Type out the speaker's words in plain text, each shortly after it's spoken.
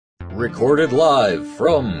Recorded live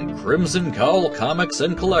from Crimson Cowl Comics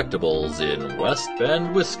and Collectibles in West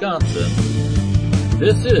Bend, Wisconsin.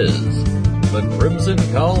 This is the Crimson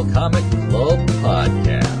Cowl Comic Club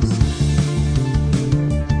Podcast.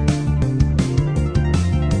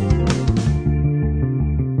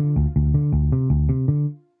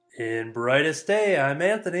 In brightest day, I'm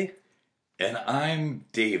Anthony. And I'm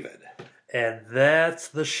David. And that's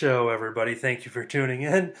the show, everybody. Thank you for tuning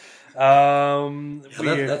in.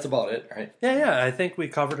 That's about it, right? Yeah, I think we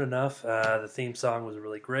covered enough. The theme song was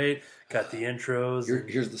really great. Got the intros.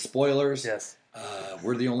 Here's the spoilers. Yes.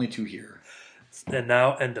 We're the only two here. And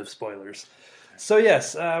now, end of spoilers. So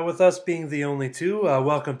yes, with us being the only two,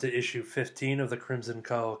 welcome to issue 15 of the Crimson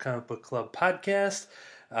Cowl Comic Book Club podcast.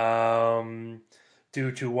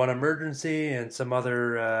 Due to one emergency and some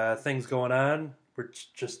other things going on, we're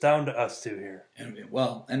just down to us two here.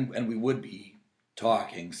 And we would be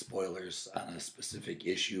talking spoilers on a specific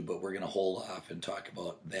issue, but we're going to hold off and talk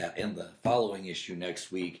about that and the following issue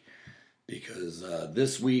next week, because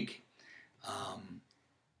this week,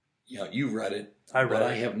 you've read it. I read but it.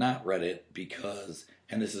 I have not read it because,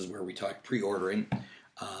 and this is where we talk pre-ordering.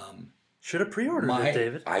 Should have pre-ordered it,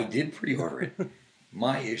 David. I did pre-order it.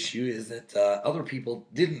 My issue is that other people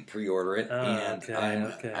didn't pre-order it,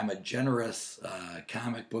 I'm a generous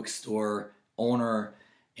comic book store owner,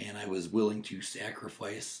 and I was willing to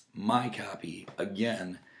sacrifice my copy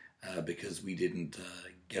again because we didn't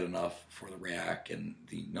get enough for the rack and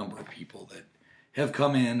the number of people that have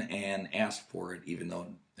come in and asked for it, even though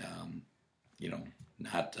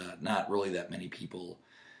not really that many people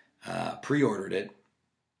pre-ordered it.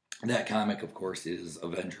 That comic, of course, is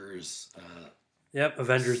Avengers. Yep,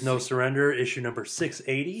 Avengers No Surrender, issue number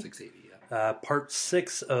 680. 680, yeah. Part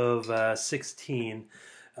 6 of 16.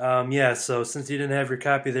 So since you didn't have your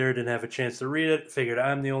copy there, didn't have a chance to read it, figured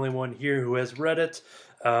I'm the only one here who has read it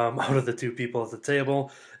out of the two people at the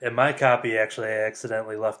table. And my copy, actually, I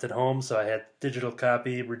accidentally left at home, so I had digital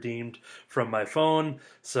copy redeemed from my phone.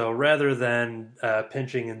 So rather than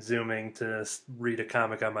pinching and zooming to read a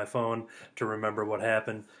comic on my phone to remember what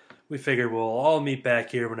happened, we figure we'll all meet back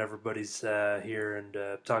here when everybody's here and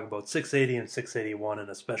talk about 680 and 681 in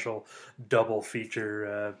a special double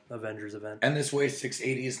feature Avengers event. And this way,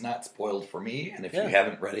 680 is not spoiled for me. And if you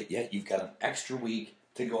haven't read it yet, you've got an extra week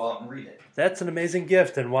to go out and read it. That's an amazing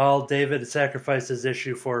gift. And while David sacrificed his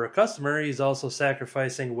issue for a customer, he's also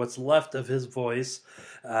sacrificing what's left of his voice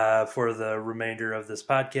for the remainder of this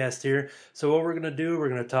podcast here. So what we're going to do, we're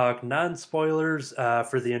going to talk non-spoilers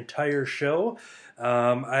for the entire show.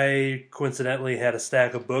 I coincidentally had a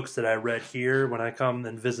stack of books that I read here when I come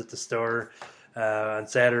and visit the store on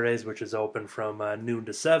Saturdays, which is open from noon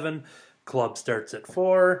to 7. Club starts at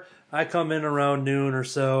 4. I come in around noon or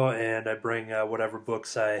so, and I bring whatever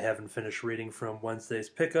books I haven't finished reading from Wednesday's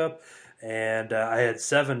pickup. And I had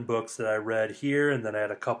 7 books that I read here, and then I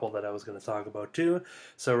had a couple that I was going to talk about too.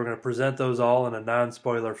 So we're going to present those all in a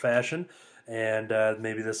non-spoiler fashion. And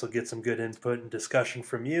maybe this will get some good input and discussion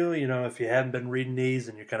from you. If you haven't been reading these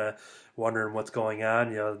and you're kind of wondering what's going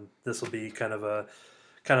on, this will be kind of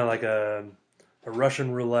like a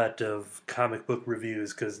Russian roulette of comic book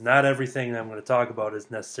reviews, because not everything I'm going to talk about is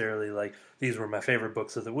necessarily like these were my favorite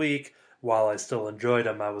books of the week. While I still enjoyed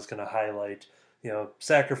them, I was going to highlight,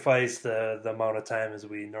 sacrifice the amount of time as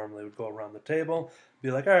we normally would go around the table. Be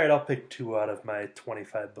like, all right, I'll pick 2 out of my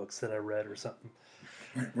 25 books that I read or something.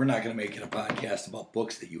 We're not going to make it a podcast about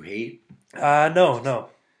books that you hate. No,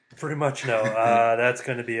 pretty much no. That's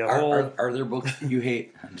going to be a whole. Are there books that you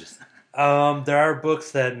hate? There are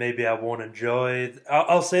books that maybe I won't enjoy.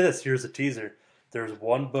 I'll say this. Here's a teaser. There's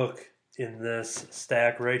one book in this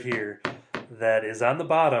stack right here that is on the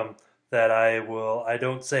bottom that I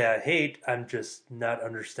don't say I hate. I'm just not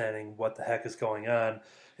understanding what the heck is going on.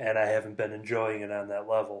 And I haven't been enjoying it on that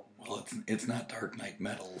level. Well, it's not Dark Knight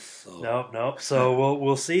Metals, so no. So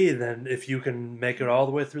we'll see then if you can make it all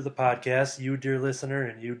the way through the podcast. You, dear listener,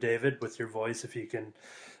 and you, David, with your voice, if you can,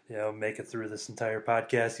 make it through this entire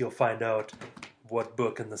podcast, you'll find out what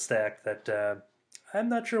book in the stack that I'm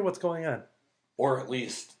not sure what's going on, or at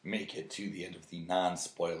least make it to the end of the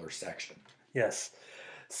non-spoiler section. Yes.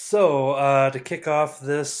 So, to kick off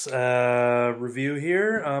this review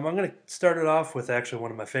here, I'm going to start it off with actually one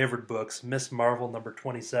of my favorite books, Ms. Marvel number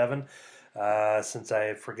 27, since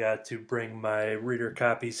I forgot to bring my reader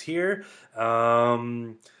copies here.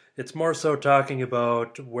 It's more so talking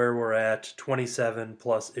about where we're at 27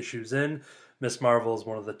 plus issues in. Ms. Marvel is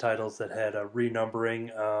one of the titles that had a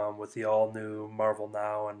renumbering with the all-new Marvel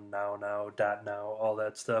Now and Now, .now, all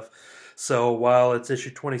that stuff. So while it's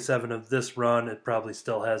issue 27 of this run, it probably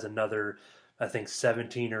still has another I think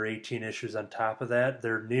 17 or 18 issues on top of that.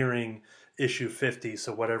 They're nearing issue 50,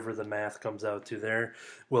 so whatever the math comes out to there,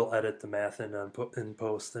 we'll edit the math in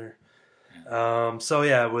post there. So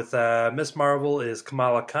yeah, with Miss Marvel is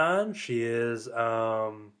Kamala Khan. She is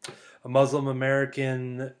a Muslim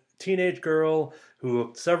American teenage girl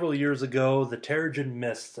who several years ago the Terrigen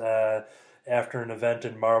Mist, after an event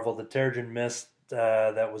in Marvel, the Terrigen Mist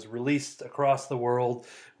that was released across the world,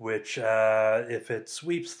 which if it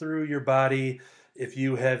sweeps through your body, if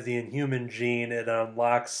you have the Inhuman gene, it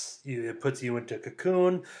unlocks you. It puts you into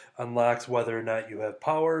cocoon, unlocks whether or not you have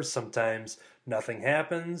powers. Sometimes nothing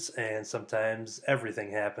happens, and sometimes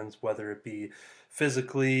everything happens, whether it be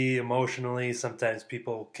physically, emotionally. Sometimes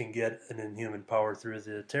people can get an Inhuman power through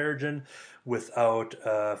the Terrigen without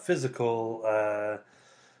physical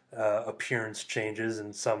appearance changes,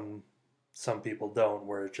 and some people don't,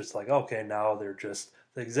 where it's just like, okay, now they're just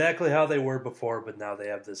exactly how they were before, but now they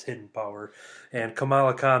have this hidden power. And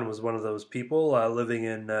Kamala Khan was one of those people living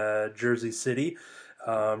in Jersey City.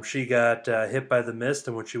 She got hit by the mist,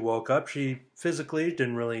 and when she woke up, she physically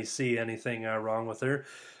didn't really see anything wrong with her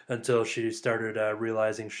until she started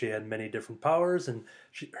realizing she had many different powers. And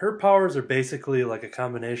her powers are basically like a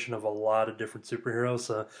combination of a lot of different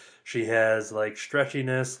superheroes. She has like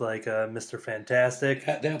stretchiness, like Mr. Fantastic.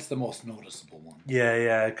 That's the most noticeable one.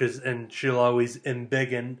 Yeah, and she'll always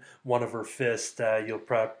embiggen one of her fists. You'll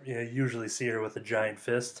usually see her with a giant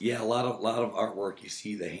fist. Yeah, a lot of artwork. You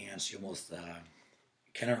see the hands. She almost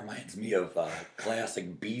kind of reminds me of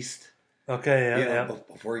classic Beast. Okay, yeah.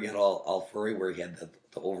 Before he got all furry, where he had the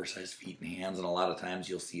oversized feet and hands, and a lot of times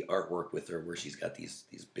you'll see artwork with her where she's got these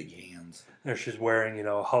big hands. Or she's wearing,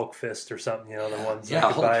 Hulk fist or something, the ones you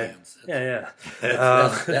could Hulk buy. Hands. Yeah.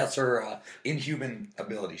 That's her Inhuman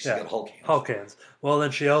ability. She's got Hulk hands. Hulk hands. Well,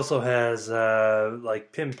 then she also has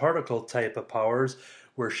like Pym Particle type of powers,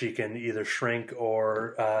 where she can either shrink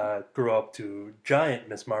or grow up to giant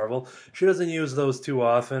Miss Marvel. She doesn't use those too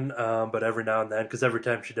often, but every now and then, because every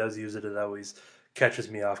time she does use it, it always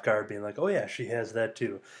catches me off guard, being like, oh yeah, she has that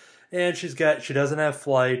too. And she doesn't have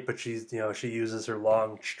flight, but she uses her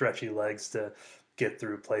long, stretchy legs to get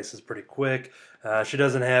through places pretty quick. She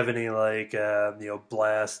doesn't have any like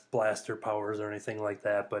blaster powers or anything like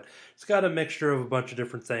that, but it's got a mixture of a bunch of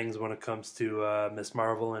different things when it comes to Miss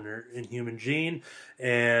Marvel and her Inhuman gene.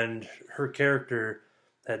 And her character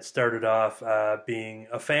had started off being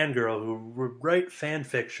a fangirl who would write fan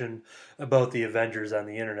fiction about the Avengers on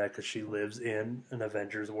the internet, because she lives in an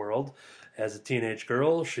Avengers world. As a teenage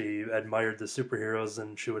girl, she admired the superheroes,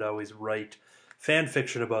 and she would always write fan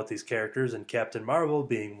fiction about these characters, and Captain Marvel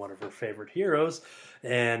being one of her favorite heroes.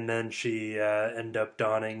 And then she ended up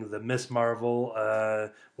donning the Miss Marvel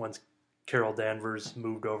once Carol Danvers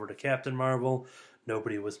moved over to Captain Marvel.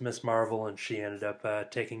 Nobody was Miss Marvel, and she ended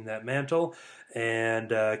up taking that mantle. And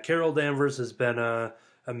Carol Danvers has been a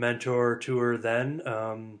mentor to her then.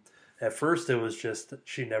 At first, it was just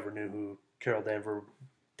she never knew who Carol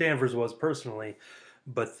Danvers was personally,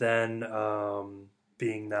 but then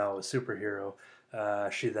being now a superhero,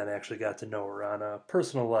 she then actually got to know her on a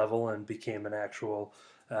personal level and became an actual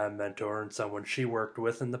mentor and someone she worked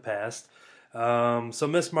with in the past. So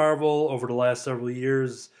Miss Marvel, over the last several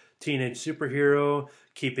years, teenage superhero,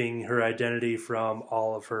 keeping her identity from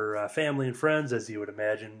all of her family and friends, as you would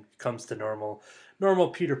imagine, comes to normal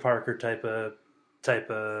Peter Parker type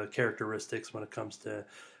of characteristics when it comes to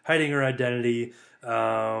hiding her identity.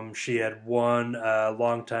 She had one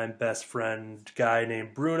longtime best friend guy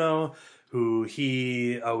named Bruno, who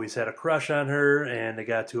he always had a crush on her, and it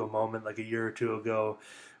got to a moment like a year or two ago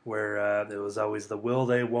where it was always the will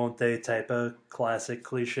they, won't they type of classic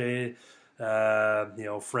cliche,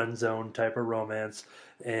 friend zone type of romance.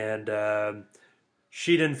 And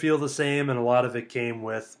she didn't feel the same, and a lot of it came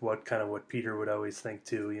with what Peter would always think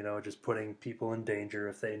too, just putting people in danger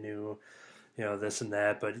if they knew, this and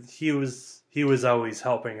that. But he was always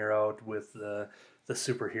helping her out with the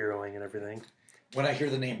superheroing and everything. When I hear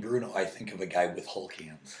the name Bruno, I think of a guy with Hulk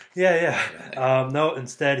hands. Yeah. No,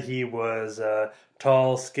 instead he was a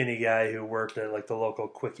tall, skinny guy who worked at like the local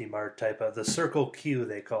Quickie Mart type of the Circle Q,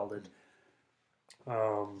 they called it.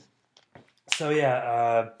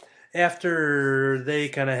 After they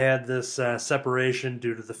kind of had this separation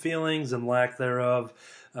due to the feelings and lack thereof,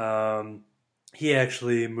 he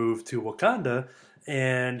actually moved to Wakanda,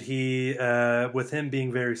 and he, with him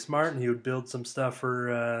being very smart, and he would build some stuff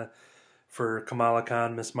for Kamala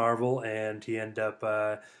Khan, Miss Marvel, and he ended up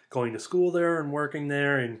going to school there and working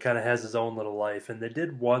there, and kind of has his own little life. And they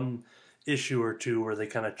did one issue or two where they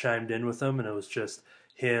kind of chimed in with him, and it was just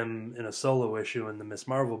him in a solo issue in the Miss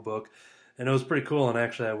Marvel book, and it was pretty cool. And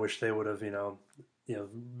actually, I wish they would have,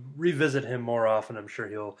 revisit him more often. I'm sure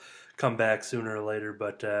he'll come back sooner or later.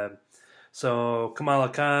 But so Kamala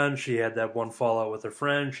Khan, she had that one fallout with her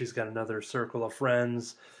friend. She's got another circle of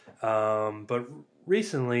friends. But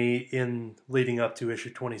recently, in leading up to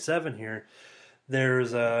issue 27 here,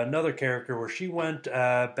 there's another character where she went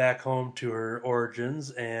back home to her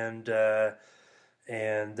origins, and there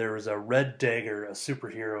was a Red Dagger, a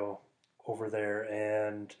superhero over there,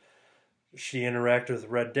 and she interacted with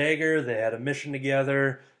Red Dagger. They had a mission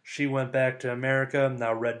together. She went back to America.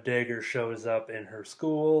 Now Red Dagger shows up in her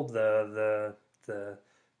school.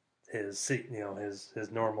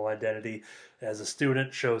 His normal identity as a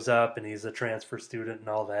student shows up, and he's a transfer student and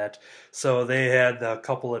all that. So they had a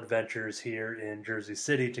couple adventures here in Jersey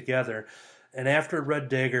City together. And after Red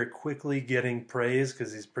Dagger quickly getting praise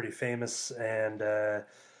because he's pretty famous and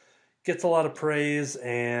gets a lot of praise,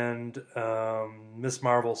 and Miss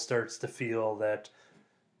Marvel starts to feel that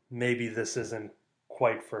maybe this isn't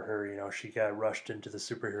quite for her. She got rushed into the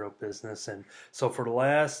superhero business, and so for the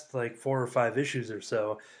last 4 or 5 issues or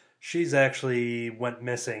so, she's actually went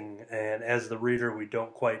missing, and as the reader, we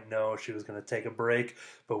don't quite know. She was going to take a break,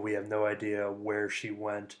 but we have no idea where she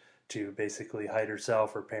went to basically hide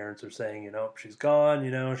herself. Her parents are saying, she's gone,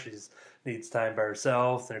 she needs time by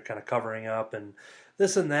herself. They're kind of covering up and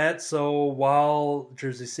this and that. So while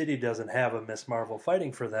Jersey City doesn't have a Miss Marvel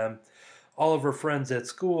fighting for them, all of her friends at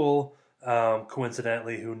school,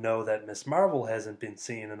 coincidentally, who know that Miss Marvel hasn't been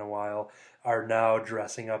seen in a while, are now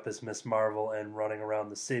dressing up as Miss Marvel and running around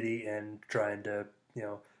the city and trying to,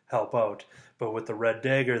 help out. But with the Red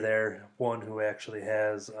Dagger there, one who actually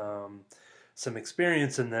has some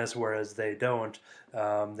experience in this, whereas they don't,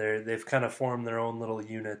 they've kind of formed their own little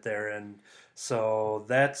unit there. And so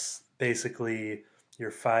that's basically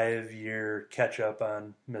your 5-year catch-up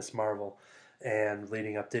on Miss Marvel. And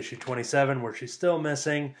leading up to issue 27, where she's still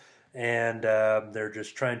missing, and they're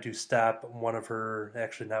just trying to stop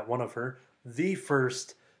the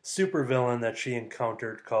first supervillain that she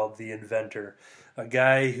encountered, called the Inventor, a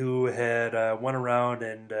guy who had went around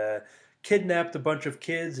and kidnapped a bunch of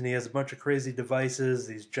kids, and he has a bunch of crazy devices,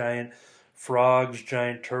 these giant frogs,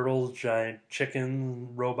 giant turtles, giant chicken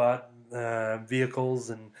robot vehicles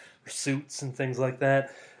and suits and things like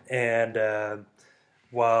that. And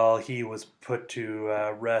while he was put to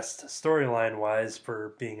rest storyline-wise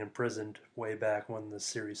for being imprisoned way back when the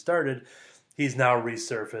series started, he's now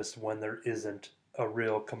resurfaced when there isn't a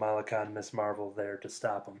real Kamala Khan Miss Marvel there to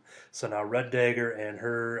stop him. So now Red Dagger and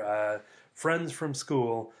her friends from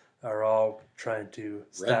school are all trying to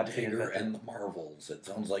stop Red Dagger and the Marvels. It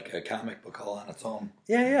sounds like a comic book all on its own.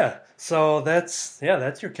 Yeah. So that's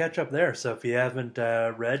your catch up there. So if you haven't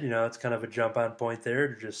read, it's kind of a jump on point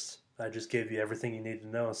there. I just gave you everything you need to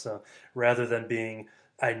know. So rather than being,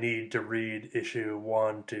 I need to read issue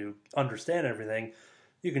 1 to understand everything,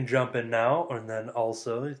 you can jump in now and then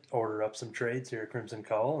also order up some trades here at Crimson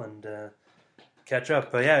Call and catch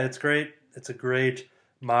up. But yeah, it's great. It's a great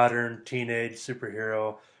modern teenage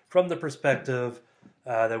superhero from the perspective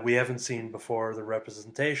that we haven't seen before, the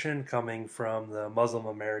representation coming from the Muslim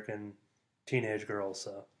American teenage girl.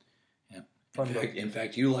 So, yeah. In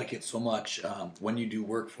fact, you like it so much. When you do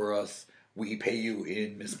work for us, we pay you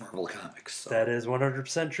in Miss Marvel comics. So. That is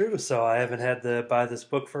 100% true. So I haven't had to buy this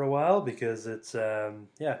book for a while because it's my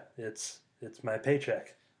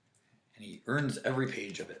paycheck. And he earns every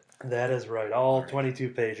page of it. That is right. All 22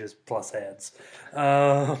 pages plus ads.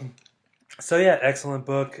 So yeah, excellent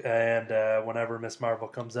book, and whenever Miss Marvel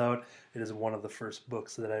comes out, it is one of the first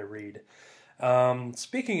books that I read.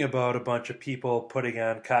 Speaking about a bunch of people putting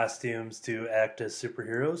on costumes to act as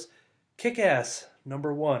superheroes, Kick-Ass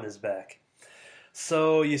 #1 is back.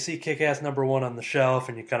 So you see Kick-Ass #1 on the shelf,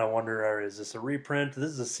 and you kind of wonder, is this a reprint?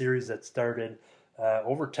 This is a series that started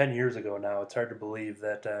over 10 years ago now. It's hard to believe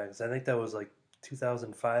that, because I think that was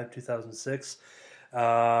 2005, 2006.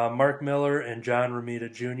 Mark Miller and John Romita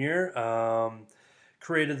Jr.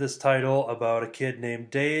 Created this title about a kid named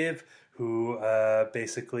Dave who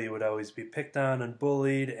basically would always be picked on and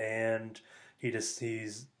bullied, and he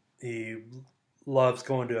loves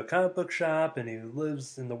going to a comic book shop, and he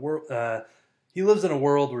lives in a world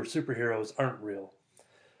where superheroes aren't real.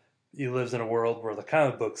 He lives in a world where the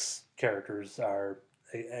comic books characters are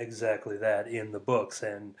exactly that in the books,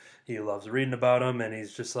 and he loves reading about them, and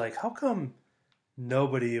he's just like, how come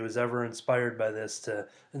nobody was ever inspired by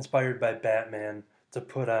Batman to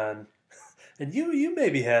put on? And you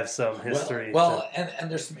maybe have some history.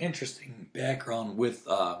 And there's some interesting background with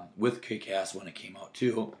Kick-Ass when it came out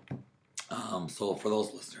too. So for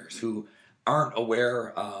those listeners who aren't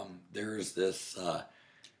aware, there's this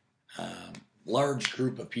large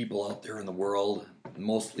group of people out there in the world,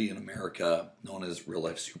 mostly in America, known as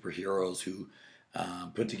real-life superheroes who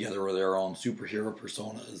put together their own superhero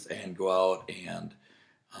personas and go out and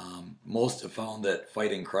most have found that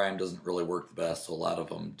fighting crime doesn't really work the best, so a lot of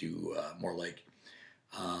them do more like,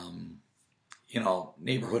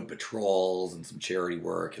 neighborhood patrols and some charity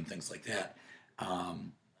work and things like that.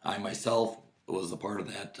 I myself was a part of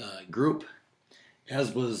that group,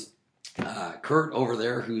 as was Kurt over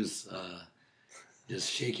there, who's just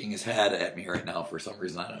shaking his head at me right now for some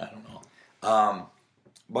reason. I don't know.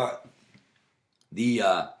 But the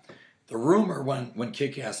rumor when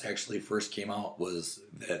Kick-Ass actually first came out was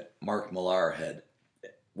that Mark Millar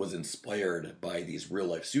was inspired by these real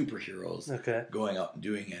life superheroes going out and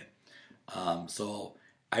doing it. So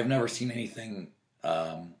I've never seen anything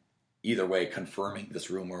either way confirming this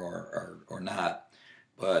rumor or not.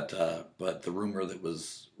 But the rumor that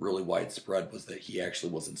was really widespread was that he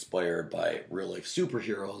actually was inspired by real life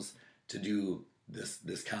superheroes to do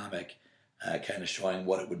this comic, kind of showing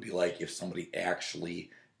what it would be like if somebody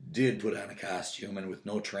actually did put on a costume and with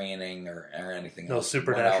no training or anything no else. No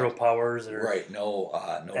supernatural powers. Or right, no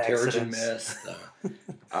Terrigen Mist.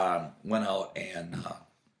 Went out and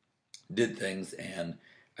did things, and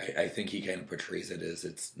I think he kind of portrays it as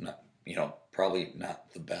it's not, probably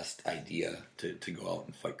not the best idea to go out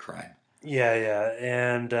and fight crime. Yeah.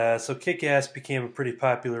 And so Kick-Ass became a pretty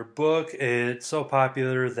popular book. It's so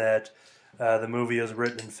popular that the movie was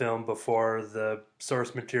written and filmed before the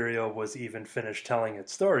source material was even finished telling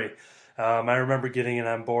its story. I remember getting it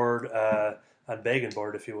on board, on Bagan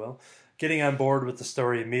board, if you will, getting on board with the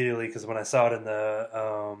story immediately, because when I saw it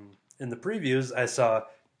in the previews, I saw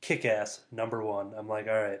Kick-Ass #1. I'm like,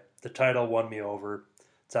 all right, the title won me over.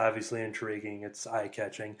 It's obviously intriguing. It's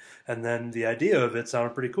eye-catching. And then the idea of it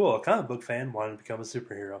sounded pretty cool. A comic book fan wanted to become a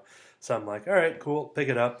superhero. So I'm like, all right, cool, pick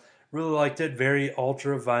it up. Really liked it. Very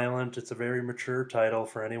ultra-violent. It's a very mature title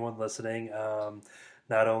for anyone listening.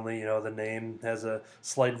 Not only, the name has a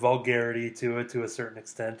slight vulgarity to it to a certain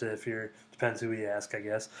extent, depends who you ask, I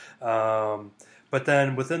guess. But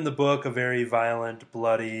then within the book, a very violent,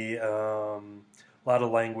 bloody, a lot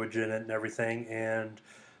of language in it and everything. And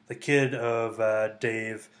the kid of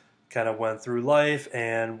Dave kind of went through life,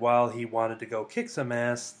 and while he wanted to go kick some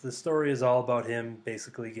ass, the story is all about him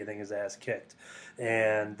basically getting his ass kicked.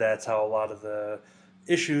 And that's how a lot of the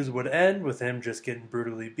issues would end, with him just getting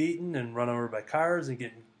brutally beaten and run over by cars and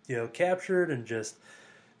getting captured and just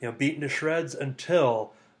beaten to shreds,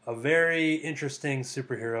 until a very interesting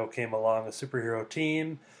superhero came along, a superhero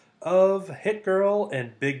team of Hit Girl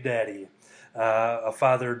and Big Daddy, a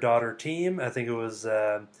father-daughter team. I think it was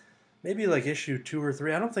maybe like issue 2 or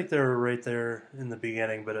 3. I don't think they were right there in the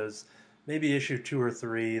beginning, but it was maybe issue 2 or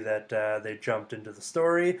 3 that they jumped into the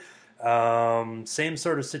story. Same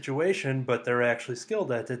sort of situation, but they're actually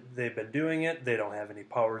skilled at it. They've been doing it. They don't have any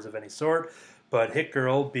powers of any sort. But Hit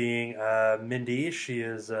Girl, being Mindy, she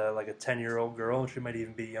is like a 10-year-old girl, and she might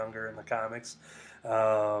even be younger in the comics,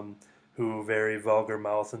 who very vulgar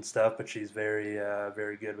mouth and stuff, but she's very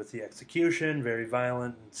very good with the execution, very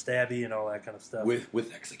violent and stabby and all that kind of stuff.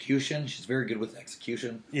 With execution? She's very good with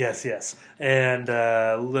execution? Yes. And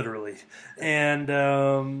literally. And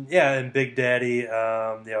and Big Daddy,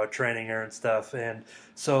 training her and stuff. And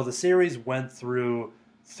so the series went through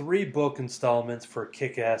 3 book installments for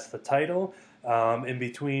Kick-Ass, the title. In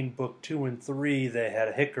between book 2 and 3, they had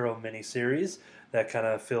a Hit Girl miniseries that kind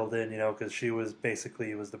of filled in, because she was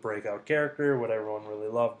the breakout character. What everyone really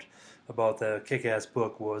loved about the Kick-Ass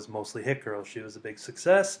book was mostly Hit Girl. She was a big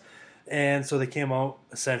success. And so they came out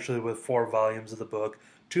essentially with 4 volumes of the book.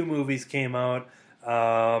 2 movies came out,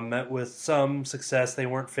 met with some success. They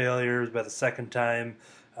weren't failures. By the second time,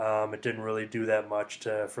 it didn't really do that much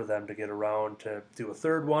for them to get around to do a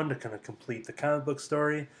third one to kind of complete the comic book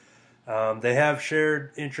story. They have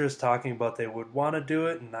shared interest, talking about they would want to do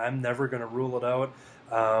it, and I'm never going to rule it out.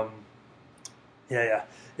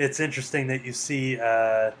 It's interesting that you see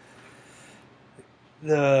the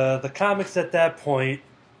comics at that point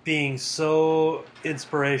being so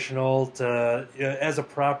inspirational to as a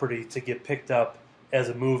property to get picked up as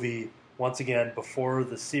a movie once again before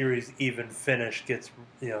the series even finished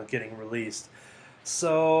getting released.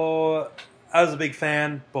 So I was a big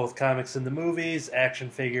fan, both comics and the movies, action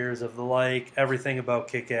figures of the like, everything about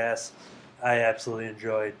Kick-Ass I absolutely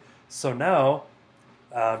enjoyed. So now,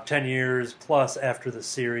 10 years plus after the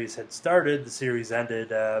series had started, the series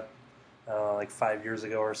ended like 5 years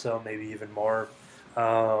ago or so, maybe even more.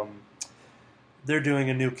 They're doing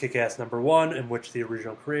a new Kick-Ass #1, in which the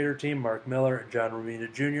original creator team, Mark Millar and John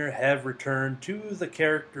Romita Jr., have returned to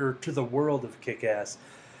the world of Kick-Ass.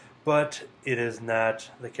 but it is not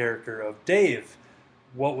the character of Dave.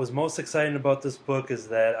 What was most exciting about this book is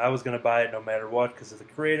that I was going to buy it no matter what because of the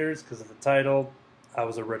creators, because of the title. I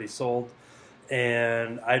was already sold,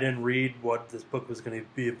 and I didn't read what this book was going to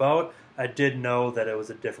be about. I did know that it was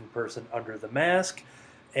a different person under the mask,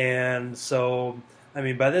 and so, I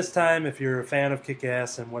mean, by this time, if you're a fan of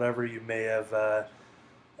Kick-Ass and whatever, you may have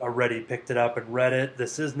already picked it up and read it.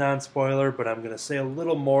 This is non-spoiler, but I'm going to say a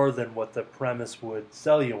little more than what the premise would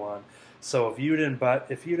sell you on. So if you didn't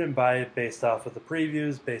buy it based off of the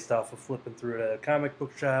previews, based off of flipping through it at a comic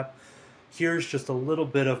book shop, here's just a little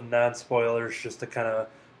bit of non-spoilers just to kind of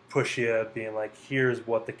push you, being like, here's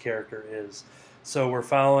what the character is. So we're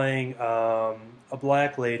following a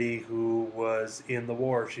black lady who was in the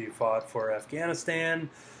war. She fought for Afghanistan,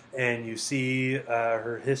 and you see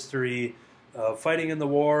her history of fighting in the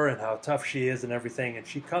war and how tough she is and everything. And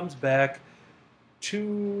she comes back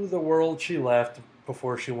to the world she left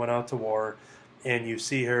before she went out to war, and you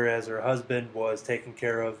see her as her husband was taking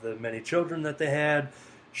care of the many children that they had.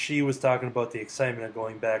 She was talking about the excitement of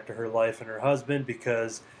going back to her life and her husband,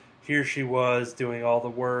 because here she was doing all the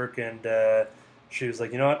work, and she was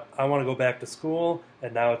like, you know what, I want to go back to school,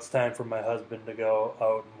 and now it's time for my husband to go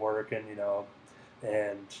out and work and,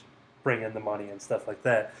 and bring in the money and stuff like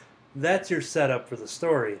that. That's your setup for the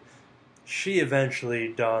story. She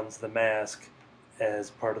eventually dons the mask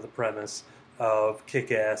as part of the premise of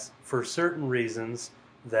Kick-Ass for certain reasons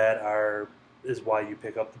that is why you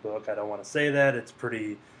pick up the book. I don't want to say that.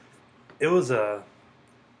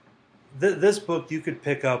 This book you could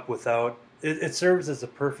pick up without, it serves as a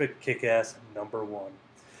perfect Kick-Ass number one.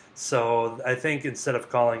 So I think instead of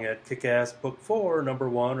calling it Kick-Ass Book 4, number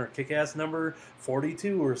 1, or Kick-Ass number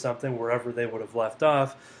 42 or something, wherever they would have left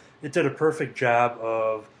off, it did a perfect job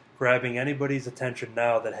of grabbing anybody's attention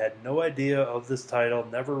now that had no idea of this title,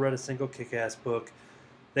 never read a single Kick-Ass book.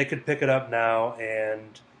 They could pick it up now,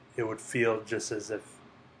 and it would feel just as if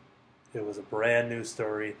it was a brand new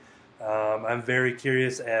story. I'm very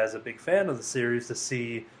curious, as a big fan of the series, to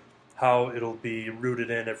see how it'll be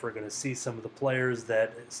rooted in, if we're going to see some of the players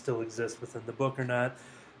that still exist within the book or not.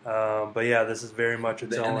 But yeah, this is very much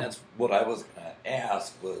its own. And that's what I was going to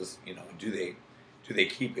ask was, do they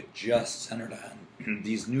keep it just centered on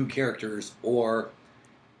these new characters, or,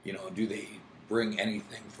 do they bring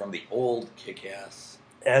anything from the old Kick-Ass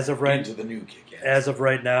into the new Kick-Ass? As of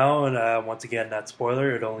right now, and once again, not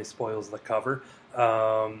spoiler, it only spoils the cover,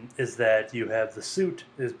 is that you have the suit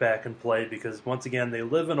is back in play, because once again, they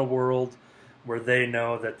live in a world where they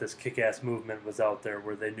know that this Kick-Ass movement was out there,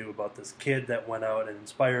 where they knew about this kid that went out and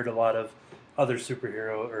inspired a lot of other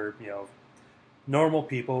superhero, or, normal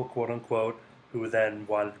people, quote unquote, who then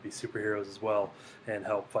wanted to be superheroes as well and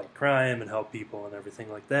help fight crime and help people and everything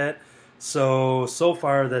like that. So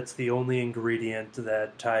far, that's the only ingredient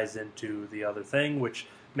that ties into the other thing, which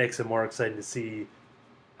makes it more exciting to see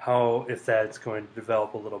if that's going to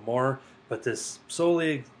develop a little more. But this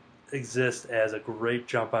solely exists as a great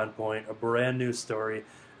jump-on point, a brand new story,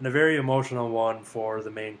 and a very emotional one for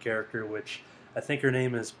the main character, which I think her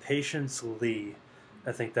name is Patience Lee.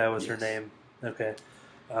 I think that was her name. Okay.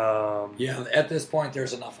 Yeah, at this point,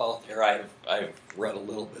 there's enough out there. I've read a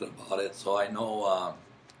little bit about it, so I know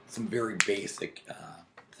some very basic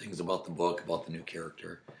things about the book, about the new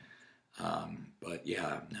character. But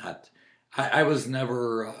yeah, I was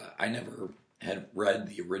never. I never had read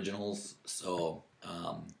the originals, so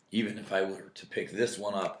even if I were to pick this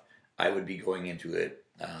one up, I would be going into it.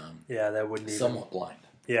 That wouldn't somewhat blind.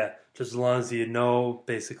 Yeah, just as long as you know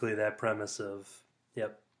basically that premise of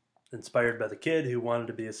inspired by the kid who wanted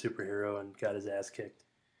to be a superhero and got his ass kicked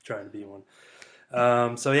trying to be one.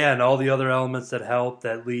 And all the other elements that help,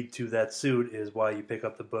 that lead to that suit, is why you pick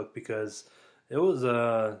up the book, because it was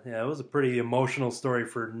a pretty emotional story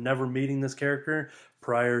for never meeting this character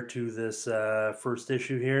prior to this first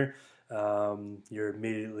issue here. You're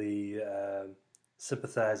immediately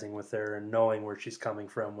sympathizing with her and knowing where she's coming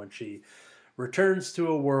from when she returns to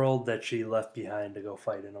a world that she left behind to go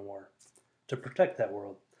fight in a war to protect that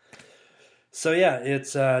world. So yeah,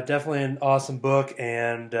 it's definitely an awesome book,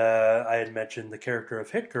 and I had mentioned the character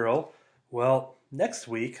of Hit Girl. Well, next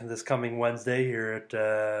week, this coming Wednesday, here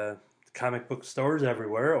at comic book stores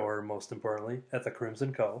everywhere, or most importantly, at the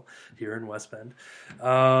Crimson Co. here in West Bend,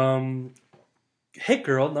 Hit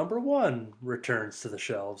Girl #1 returns to the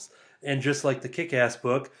shelves. And just like the Kick-Ass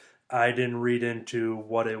book, I didn't read into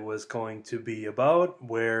what it was going to be about,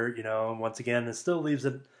 where, once again, it still leaves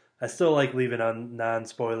it. I still like leaving on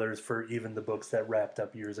non-spoilers for even the books that wrapped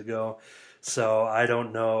up years ago. So I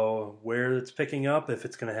don't know where it's picking up, if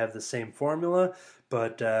it's going to have the same formula.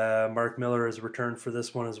 But Mark Millar has returned for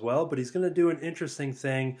this one as well. But he's going to do an interesting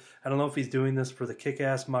thing. I don't know if he's doing this for the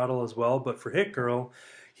Kick-Ass model as well, but for Hit Girl,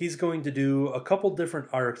 he's going to do a couple different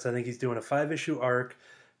arcs. I think he's doing a 5-issue arc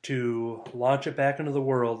to launch it back into the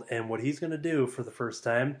world. And what he's going to do for the first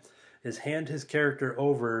time is hand his character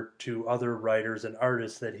over to other writers and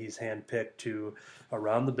artists that he's handpicked to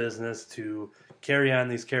around the business to carry on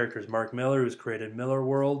these characters. Mark Millar, who's created Millar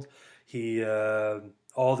World, he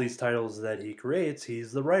all these titles that he creates,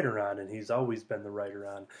 he's the writer on, and he's always been the writer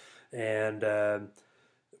on. And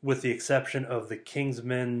with the exception of the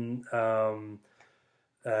Kingsman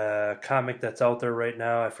comic that's out there right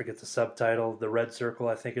now, I forget the subtitle, The Red Circle,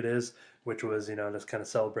 I think it is, which was, just kind of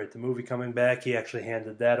celebrate the movie coming back. He actually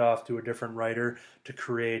handed that off to a different writer to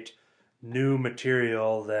create new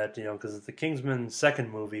material that, because the Kingsman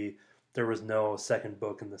second movie, there was no second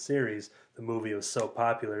book in the series. The movie was so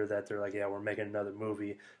popular that they're like, yeah, we're making another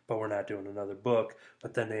movie, but we're not doing another book.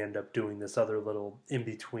 But then they end up doing this other little in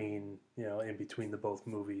between the both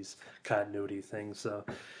movies continuity thing. So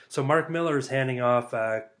Mark Millar is handing off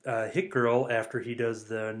Hit Girl after he does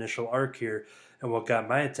the initial arc here. And what got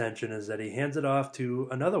my attention is that he hands it off to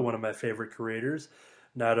another one of my favorite creators,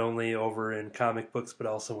 not only over in comic books, but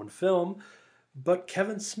also in film. But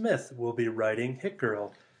Kevin Smith will be writing Hit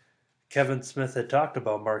Girl. Kevin Smith had talked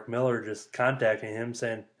about Mark Millar just contacting him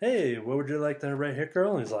saying, hey, what would you like to write Hit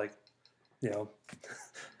Girl? And he's like,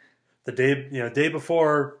 the day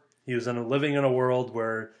before, he was living in a world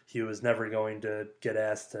where he was never going to get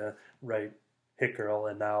asked to write Hit Girl,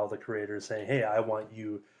 and now the creator is saying, hey, I want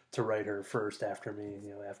you to write her first after me,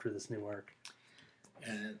 after this new arc.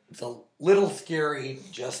 And it's a little scary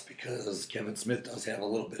just because Kevin Smith does have a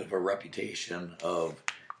little bit of a reputation of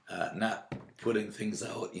not putting things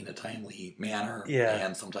out in a timely manner,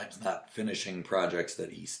 and sometimes not finishing projects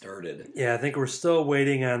that he started. Yeah, I think we're still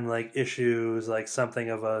waiting on issues like something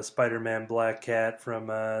of a Spider-Man Black Cat from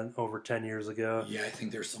over 10 years ago. Yeah, I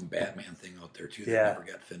think there's some Batman thing out there too that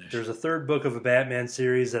never got finished. There's a third book of a Batman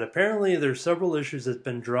series that apparently there's several issues that's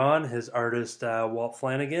been drawn. His artist Walt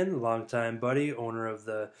Flanagan, longtime buddy, owner of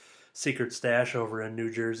the Secret Stash over in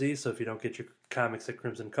New Jersey. So if you don't get your comics at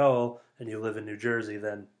Crimson Cull and you live in New Jersey,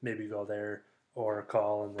 then maybe go there or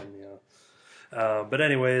call, and then but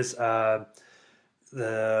anyways,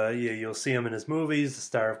 you'll see him in his movies, the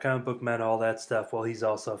star of Comic Book Men, all that stuff. Well, he's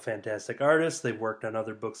also a fantastic artist. They've worked on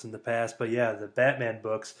other books in the past, but the Batman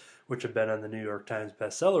books, which have been on the New York Times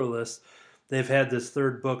bestseller list, they've had this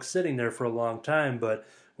third book sitting there for a long time, but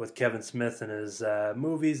with Kevin Smith and his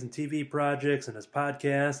movies and TV projects and his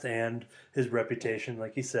podcast and his reputation,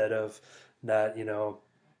 like he said, of not,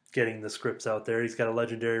 getting the scripts out there. He's got a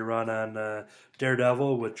legendary run on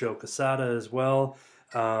Daredevil with Joe Quesada as well.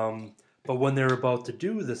 But when they're about to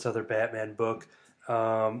do this other Batman book,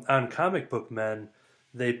 on Comic Book Men,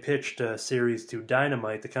 they pitched a series to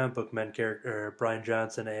Dynamite, the Comic Book Men character, Brian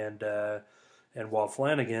Johnson and Walt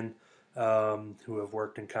Flanagan, who have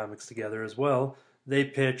worked in comics together as well. They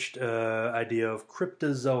pitched an idea of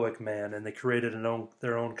Cryptozoic Man, and they created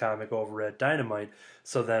their own comic over at Dynamite.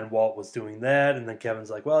 So then Walt was doing that, and then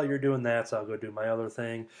Kevin's like, well, you're doing that, so I'll go do my other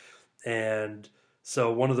thing. And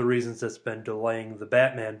so one of the reasons that's been delaying the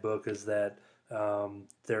Batman book is that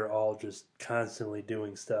they're all just constantly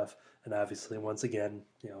doing stuff. And obviously, once again,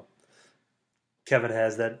 Kevin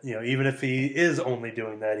has that, even if he is only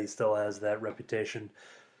doing that, he still has that reputation.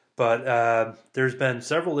 But there's been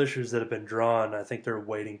several issues that have been drawn. I think they're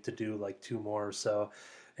waiting to do 2 more or so.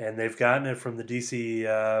 And they've gotten it from the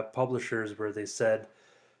DC publishers where they said,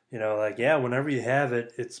 whenever you have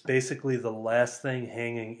it, it's basically the last thing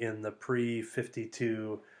hanging in the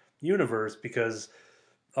pre-52 universe, because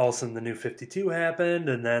all of a sudden the new 52 happened,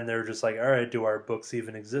 and then they're just like, all right, do our books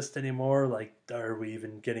even exist anymore? Are we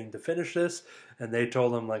even getting to finish this? And they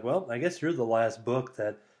told them, well, I guess you're the last book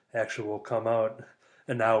that actually will come out.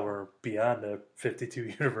 And now we're beyond the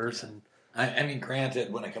 52 universe. And I mean,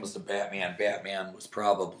 granted, when it comes to Batman was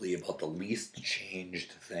probably about the least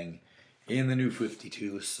changed thing in the new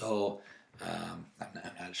 52, so I'm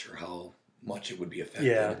not sure how much it would be affected.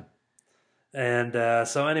 Yeah. And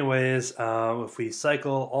so anyways, if we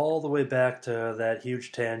cycle all the way back to that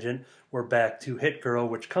huge tangent, we're back to Hit Girl,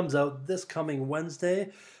 which comes out this coming Wednesday.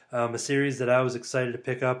 A series that I was excited to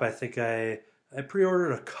pick up. I think I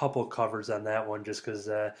pre-ordered a couple covers on that one just because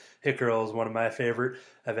Hit Girl is one of my favorite.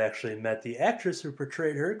 I've actually met the actress who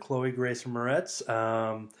portrayed her, Chloe Grace Moretz.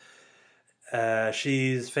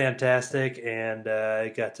 She's fantastic, and I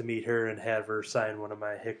got to meet her and have her sign one of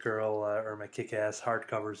my Hit Girl or my Kick-Ass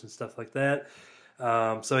hardcovers and stuff like that.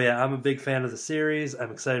 I'm a big fan of the series.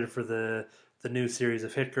 I'm excited for the the new series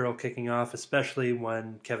of Hit Girl kicking off, especially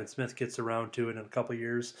when Kevin Smith gets around to it in a couple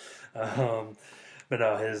years. But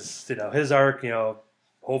no, his arc,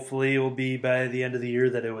 hopefully it will be by the end of the year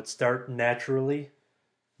that it would start naturally.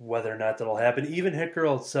 Whether or not that'll happen, even Hit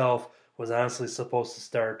Girl itself was honestly supposed to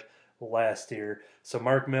start last year. So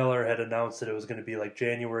Mark Miller had announced that it was going to be like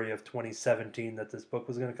January of 2017 that this book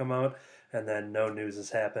was going to come out, and then no news has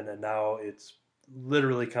happened, and now it's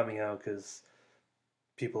literally coming out because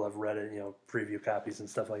people have read it, preview copies and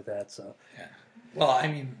stuff like that. So yeah. Well, I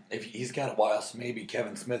mean, if he's got a while, so maybe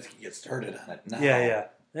Kevin Smith can get started on it now. Yeah,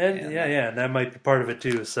 and that might be part of it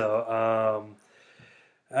too. So,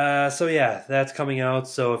 that's coming out.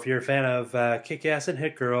 So if you're a fan of Kick-Ass and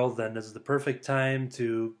Hit Girl, then this is the perfect time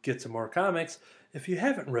to get some more comics. If you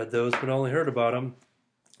haven't read those but only heard about them,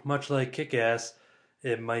 much like Kick-Ass,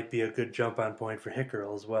 it might be a good jump-on point for Hit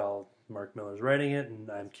Girl as well. Mark Miller's writing it,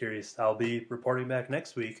 and I'm curious. I'll be reporting back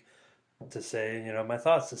next week to say, my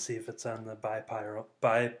thoughts, to see if it's on the buy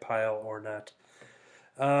pile or not.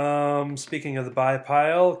 Speaking of the buy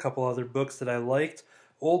pile, a couple other books that I liked.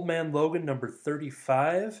 Old Man Logan, number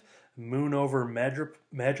 35, Moon over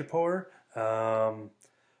Madripoor.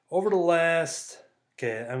 Over the last...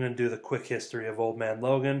 Okay, I'm going to do the quick history of Old Man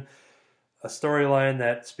Logan. A storyline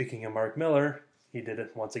that, speaking of Mark Miller, he did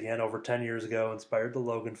it once again over 10 years ago, inspired the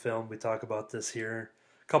Logan film. We talk about this here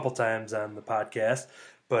a couple times on the podcast.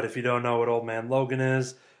 But if you don't know what Old Man Logan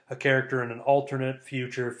is, a character in an alternate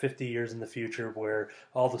future, 50 years in the future, where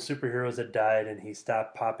all the superheroes had died and he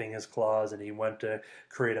stopped popping his claws and he went to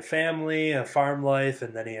create a family, a farm life,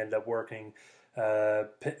 and then he ended up working,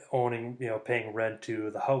 paying rent to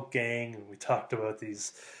the Hulk gang. And we talked about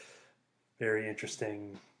these very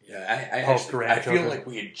interesting... Yeah, I feel like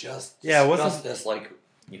we had just discussed this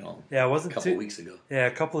it wasn't a couple weeks ago. Yeah,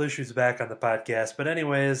 a couple issues back on the podcast. But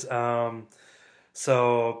anyways,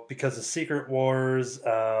 so because of Secret Wars,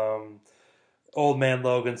 Old Man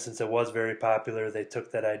Logan, since it was very popular, they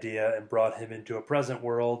took that idea and brought him into a present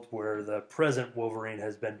world where the present Wolverine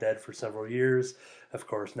has been dead for several years. Of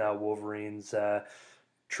course, now Wolverine's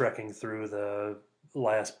trekking through the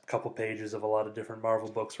last couple pages of a lot of different Marvel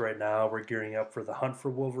books right now. We're gearing up for The Hunt for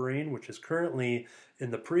Wolverine, which is currently in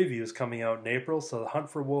the previews coming out in April. So The Hunt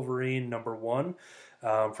for Wolverine number 1,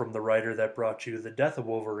 from the writer that brought you The Death of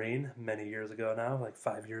Wolverine many years ago now, like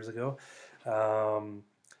 5 years ago.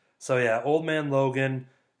 Old Man Logan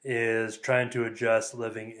is trying to adjust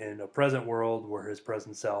living in a present world where his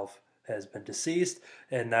present self has been deceased,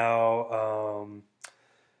 and now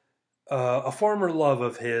a former love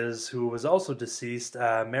of his, who was also deceased,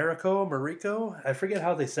 Mariko, I forget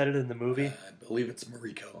how they said it in the movie. I believe it's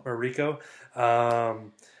Mariko.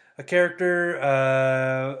 A character,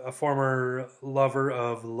 a former lover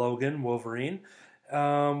of Logan, Wolverine,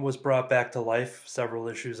 was brought back to life several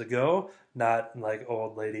issues ago. Not like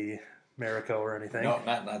old lady Mariko or anything. No,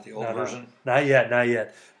 not the old version. Not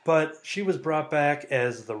yet. But she was brought back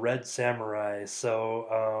as the Red Samurai.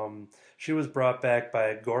 So she was brought back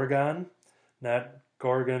by Gorgon, not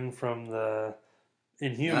Gorgon from the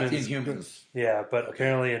Inhumans. Not the Inhumans. Yeah, but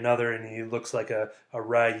apparently another, and he looks like a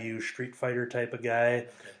Ryu Street Fighter type of guy.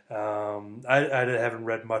 Okay. I haven't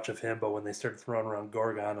read much of him, but when they started throwing around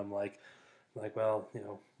Gorgon, I'm like, well,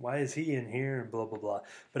 why is he in here, and blah, blah, blah.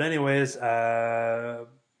 But anyways, Mariko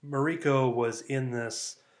was in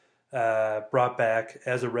this, brought back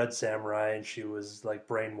as a Red Samurai, and she was like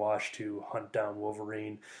brainwashed to hunt down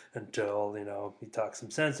Wolverine until, he talked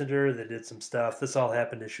some sense into her. They did some stuff. This all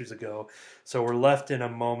happened issues ago. So we're left in a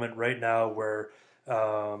moment right now where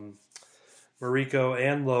Mariko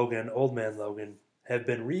and Logan, Old Man Logan, have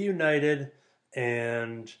been reunited,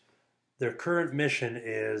 and their current mission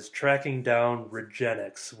is tracking down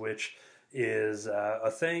Regenix, which is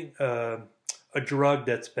a drug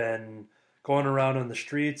that's been going around on the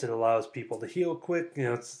streets. It allows people to heal quick.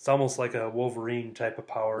 It's almost like a Wolverine type of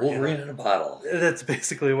power. Wolverine in a bottle. That's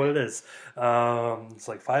basically what it is. It's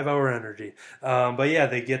like 5-hour energy.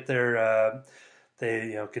 They get their...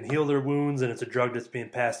 They can heal their wounds, and it's a drug that's being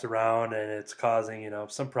passed around, and it's causing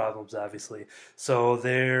some problems, obviously. So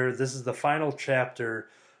this is the final chapter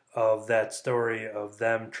of that story of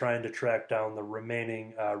them trying to track down the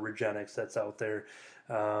remaining Regenix that's out there.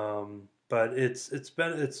 But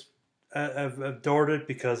I've adored it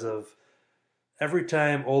because of every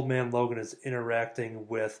time Old Man Logan is interacting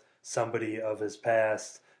with somebody of his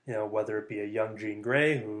past, whether it be a young Jean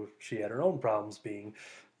Grey, who she had her own problems being,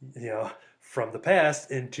 from the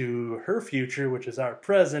past, into her future, which is our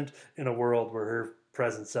present, in a world where her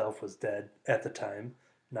present self was dead at the time.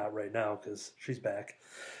 Not right now, because she's back.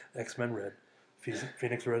 X-Men Red,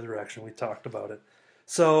 Phoenix Resurrection, we talked about it.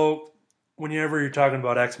 So whenever you're talking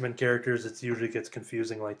about X-Men characters, it usually gets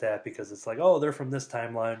confusing like that because it's like, oh, they're from this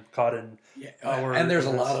timeline, caught in and there's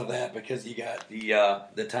a lot of that because you got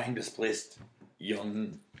the time displaced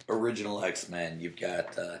young original X-Men. You've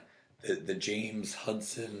got the James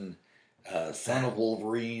Hudson son of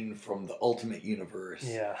Wolverine from the Ultimate Universe.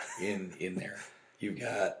 Yeah. in there. You've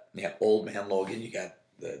got Old Man Logan. You got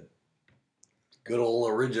the good old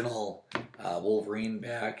original Wolverine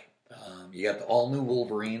back. You got the all new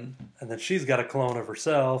Wolverine, and then she's got a clone of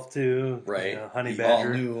herself too, right? Honey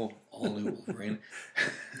Badger, all new Wolverine.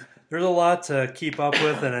 There's a lot to keep up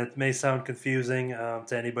with, and it may sound confusing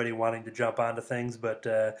to anybody wanting to jump onto things. But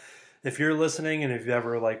if you're listening, and if you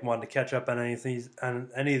ever wanted to catch up on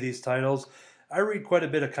any of these titles, I read quite a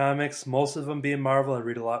bit of comics. Most of them being Marvel. I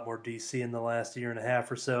read a lot more DC in the last year and a half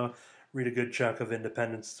or so. Read a good chunk of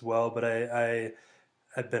Independence as well, but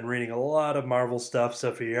I've been reading a lot of Marvel stuff, so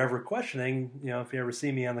if you're ever questioning, if you ever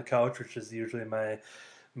see me on the couch, which is usually my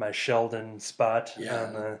Sheldon spot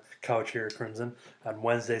on the couch here at Crimson, on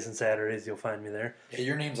Wednesdays and Saturdays, you'll find me there. Yeah,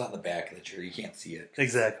 your name's on the back of the chair. You can't see it.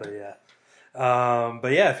 Exactly, yeah.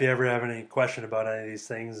 But yeah, if you ever have any question about any of these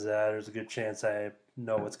things, there's a good chance I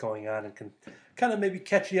know what's going on and can kind of maybe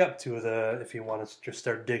catch you up to if you want to just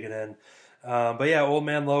start digging in. But yeah, Old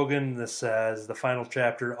Man Logan, this is the final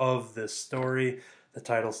chapter of this story. The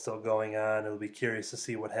title's still going on. It'll be curious to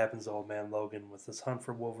see what happens to Old Man Logan with this hunt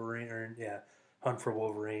for Wolverine, and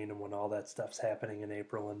when all that stuff's happening in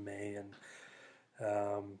April and May, and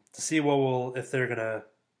to see if they're gonna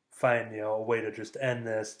find a way to just end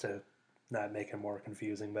this to not make it more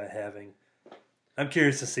confusing by having. I'm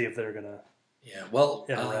curious to see if they're gonna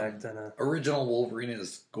interact. Original Wolverine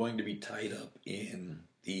is going to be tied up in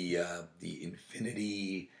the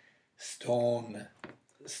Infinity Stone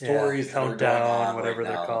stories, countdown, whatever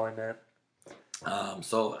they're calling that.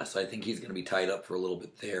 So I think he's going to be tied up for a little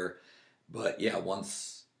bit there, but yeah,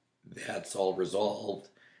 once that's all resolved,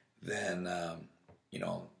 then then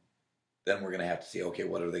we're going to have to see, okay,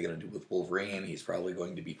 what are they going to do with Wolverine? He's probably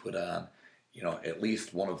going to be put on, at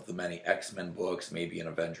least one of the many X-Men books, maybe an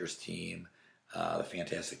Avengers team, the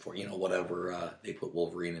Fantastic Four, whatever they put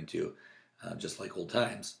Wolverine into, just like old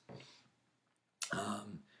times.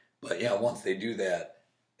 But yeah, once they do that,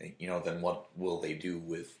 then what will they do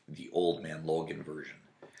with the Old Man Logan version?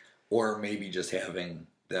 Or maybe just having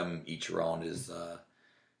them each around is,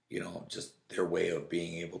 just their way of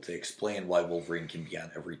being able to explain why Wolverine can be on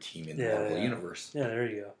every team in the Marvel Universe. Yeah, there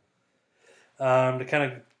you go. To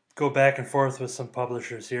kind of go back and forth with some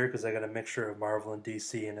publishers here, because I got a mixture of Marvel and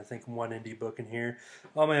DC, and I think one indie book in here.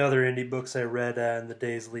 All my other indie books I read in the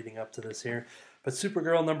days leading up to this here. But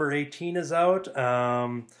Supergirl number 18 is out.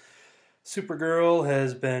 Supergirl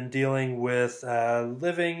has been dealing with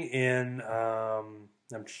living in, I'm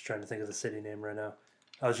just trying to think of the city name right now.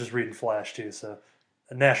 I was just reading Flash too, so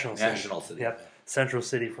National City. Yep. Central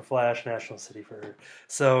City for Flash, National City for her.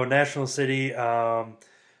 So National City,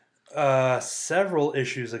 several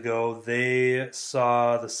issues ago, they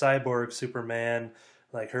saw the cyborg Superman,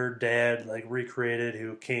 her dad, recreated,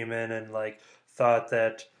 who came in and thought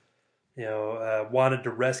that wanted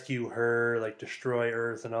to rescue her, destroy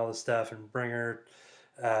Earth and all this stuff, and bring her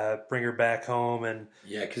back home. And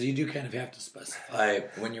yeah, because you do kind of have to specify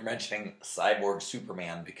when you're mentioning cyborg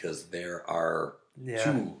Superman, because there are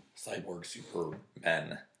two cyborg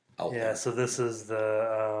Supermen out there. Yeah, so this is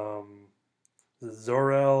the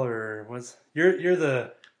Zor-El, or what's you're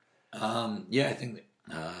the I think.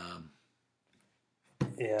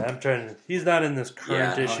 Yeah, I'm trying to. He's not in this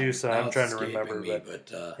current issue, so I'm trying to remember.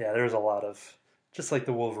 But yeah, there's a lot of just like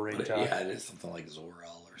the Wolverine talk. Yeah, it is something like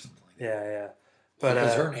Zor-El or something like that. Yeah. But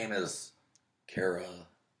because her name is Kara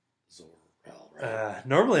Zor-El, right?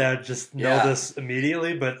 Normally, I would just know this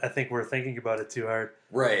immediately, but I think we're thinking about it too hard.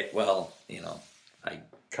 Right. Well,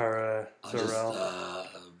 Kara Zor-El.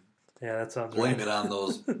 Yeah, that sounds blame it on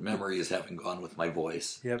those memories having gone with my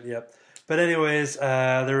voice. Yep. But anyways,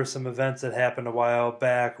 there were some events that happened a while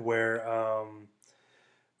back where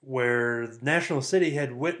National City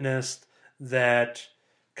had witnessed that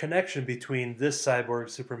connection between this cyborg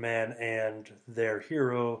Superman and their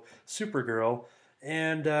hero Supergirl,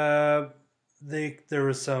 and there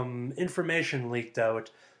was some information leaked out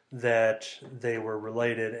that they were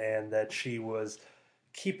related and that she was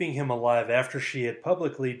keeping him alive after she had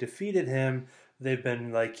publicly defeated him. They've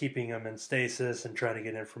been keeping him in stasis and trying to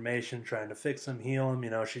get information, trying to fix him, heal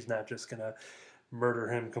him. She's not just gonna murder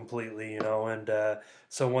him completely, And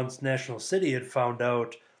so once National City had found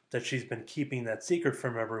out that she's been keeping that secret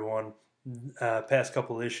from everyone, past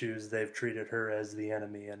couple issues, they've treated her as the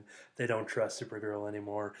enemy, and they don't trust Supergirl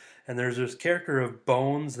anymore. And there's this character of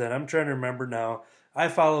Bones that I'm trying to remember now. I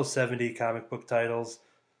follow 70 comic book titles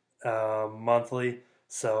monthly,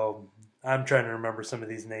 so I'm trying to remember some of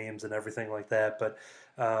these names and everything like that. But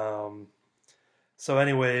so,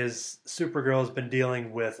 anyways, Supergirl has been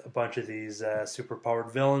dealing with a bunch of these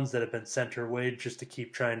superpowered villains that have been sent her way just to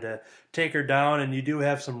keep trying to take her down. And you do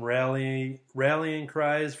have some rallying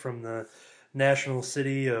cries from the national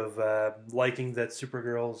city of liking that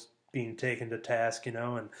Supergirl's being taken to task,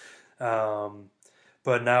 and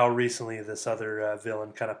but now recently this other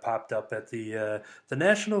villain kind of popped up at the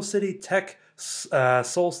National City Tech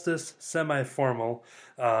Solstice semi-formal.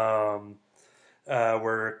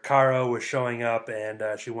 Where Kara was showing up, and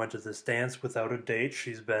she went to this dance without a date.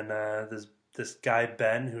 She's been this guy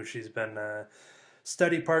Ben, who she's been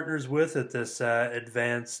study partners with at this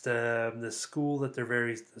advanced this school that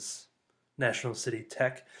they're this National City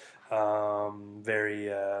Tech, very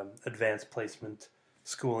advanced placement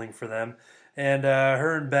schooling for them. And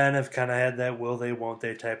her and Ben have kind of had that will they won't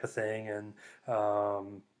they type of thing, and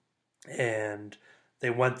they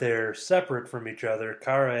went there separate from each other.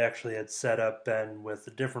 Kara actually had set up Ben with a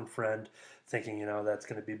different friend, thinking, that's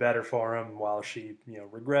going to be better for him, while she,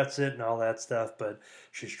 regrets it and all that stuff. But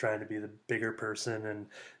she's trying to be the bigger person,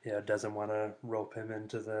 and doesn't want to rope him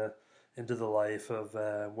into the life of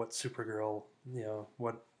what Supergirl,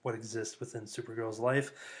 what exists within Supergirl's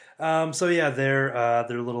life. So yeah, their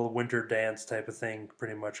little winter dance type of thing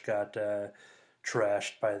pretty much got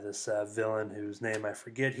trashed by this villain whose name I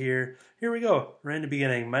forget here. Here we go, right in the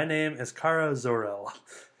beginning. My name is Kara Zor-El,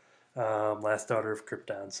 last daughter of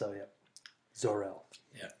Krypton. So yeah, Zor-El.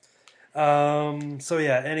 Yeah. So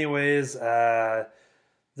yeah. Anyways,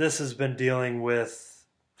 this has been dealing with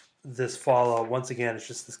this fallout once again. It's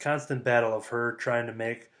just this constant battle of her trying to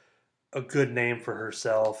make a good name for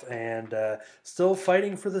herself and still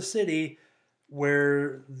fighting for the city,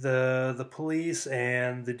 where the police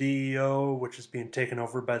and the DEO, which is being taken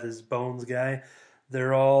over by this Bones guy,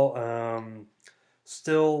 they're all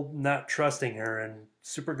still not trusting her, and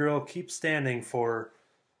Supergirl keeps standing for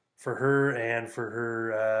her and for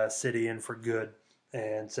her city and for good,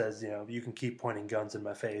 and says, you can keep pointing guns in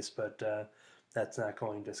my face, but that's not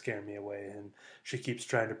going to scare me away. And she keeps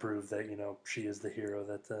trying to prove that, she is the hero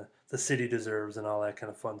that the city deserves and all that kind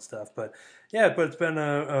of fun stuff. But it's been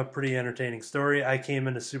a pretty entertaining story. I came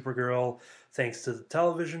into Supergirl thanks to the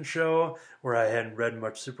television show, where I hadn't read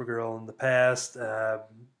much Supergirl in the past,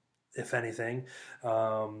 if anything.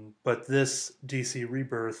 But this DC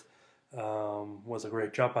Rebirth was a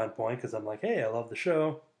great jump on point, because I'm like, hey, I love the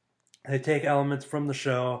show. They take elements from the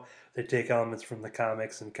show, they take elements from the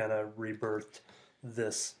comics, and kind of rebirthed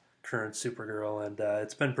this current Supergirl, and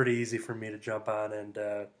it's been pretty easy for me to jump on, and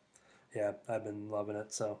I've been loving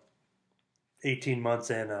it. So 18 months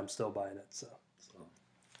in, I'm still buying it. So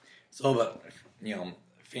but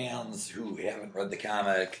fans who haven't read the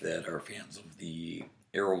comic, that are fans of the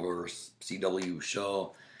Arrowverse CW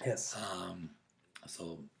show, yes.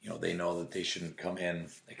 So they know that they shouldn't come in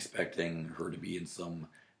expecting her to be in some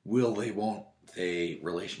will they won't they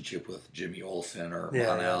relationship with Jimmy Olsen or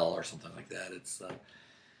Mon-El or something like that. It's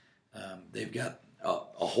they've got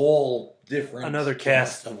a whole different another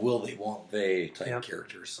cast of will they won't they type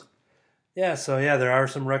characters. Yeah, so there are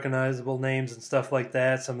some recognizable names and stuff like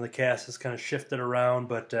that. Some of the cast has kind of shifted around,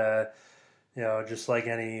 but just like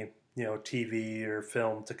any TV or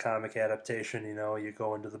film to comic adaptation, you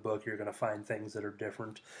go into the book, you're going to find things that are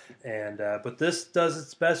different, and but this does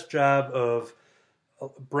its best job of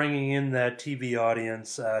bringing in that TV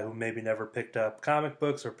audience who maybe never picked up comic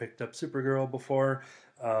books or picked up Supergirl before,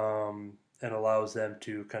 and allows them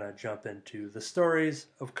to kind of jump into the stories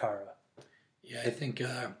of Kara. Yeah, I think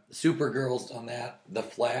Supergirl's done that. The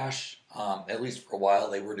Flash, at least for a while,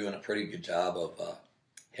 they were doing a pretty good job of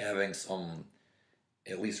having some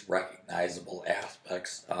at least recognizable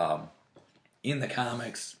aspects in the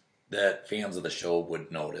comics that fans of the show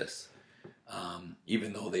would notice,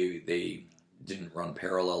 even though they didn't run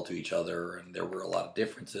parallel to each other and there were a lot of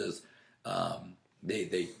differences.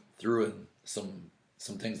 They threw in some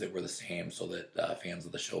things that were the same, so that fans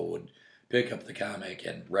of the show would pick up the comic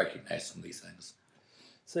and recognize some of these things.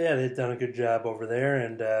 So they've done a good job over there,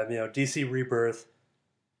 and DC Rebirth.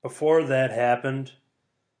 Before that happened,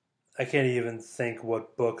 I can't even think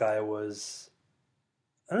what book I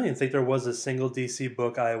don't even think there was a single DC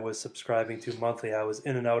book I was subscribing to monthly. I was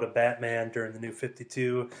in and out of Batman during the New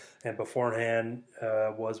 52, and beforehand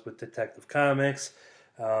was with Detective Comics.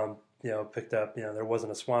 Picked up, there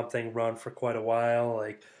wasn't a Swamp Thing run for quite a while.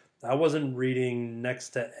 Like, I wasn't reading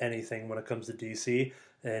next to anything when it comes to DC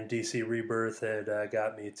and DC Rebirth had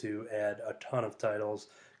got me to add a ton of titles,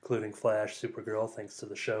 including Flash, Supergirl, thanks to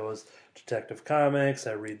the shows, Detective Comics.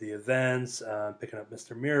 I read the events, picking up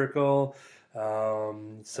Mr. Miracle,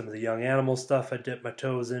 some of the Young Animal stuff I dipped my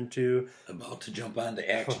toes into. About to jump on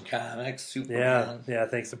to Action Comics, Superman. Yeah,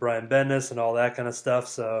 thanks to Brian Bendis and all that kind of stuff.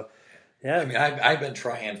 So, yeah. I mean, I've been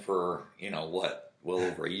trying for, well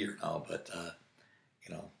over a year now, but,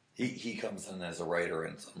 he comes in as a writer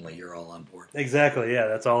and suddenly you're all on board. Exactly, yeah,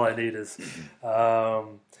 that's all I need is...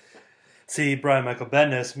 see, Brian Michael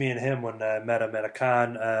Bendis, me and him, when I met him at a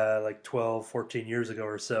con like 12, 14 years ago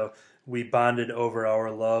or so, we bonded over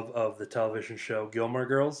our love of the television show Gilmore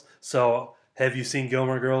Girls. So, have you seen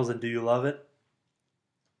Gilmore Girls and do you love it?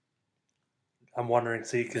 I'm wondering,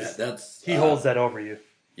 see, because he holds that over you.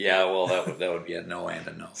 Yeah, well, that would be a no and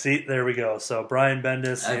a no. See, there we go. So, Brian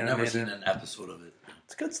Bendis... I've never seen an episode of it.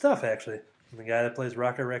 It's good stuff, actually. And the guy that plays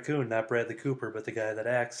Rocket Raccoon, not Bradley Cooper, but the guy that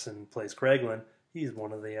acts and plays Kraglin, he's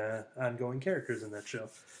one of the ongoing characters in that show.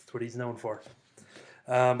 That's what he's known for.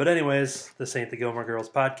 But anyways, this ain't the Gilmore Girls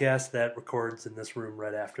podcast. That records in this room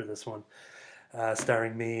right after this one,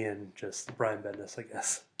 starring me and just Brian Bendis, I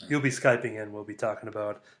guess. You'll be Skyping in. We'll be talking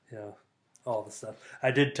about, all the stuff.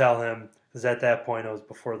 I did tell him, because at that point it was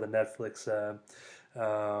before the Netflix...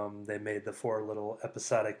 they made the 4 little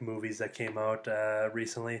episodic movies that came out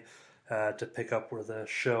recently to pick up where the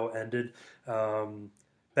show ended.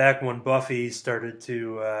 Back when Buffy started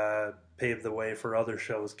to pave the way for other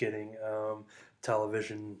shows getting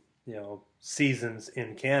television, seasons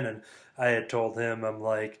in canon, I had told him, I'm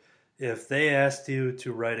like, if they asked you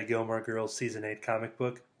to write a Gilmore Girls season 8 comic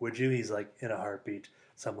book, would you? He's like, in a heartbeat.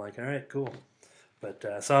 So I'm like, all right, cool. But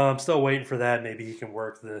so I'm still waiting for that. Maybe he can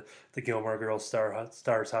work the Gilmore Girls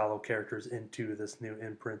Stars Hollow characters into this new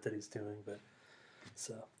imprint that he's doing. But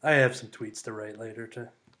so I have some tweets to write later to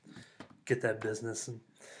get that business. And,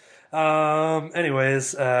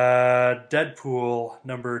 anyways, Deadpool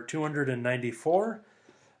number 294.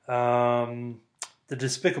 The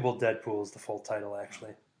Despicable Deadpool is the full title,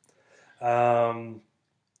 actually.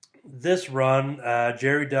 This run,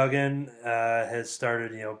 Jerry Duggan has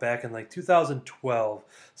started, back in like 2012.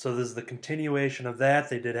 So this is the continuation of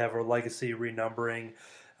that. They did have a legacy renumbering.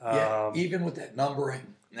 Yeah, even with that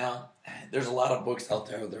numbering, now there's a lot of books out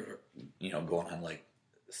there that are, going on like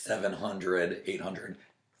 700, 800,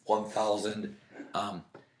 1,000.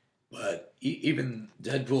 But even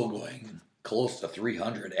Deadpool going close to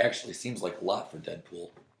 300 actually seems like a lot for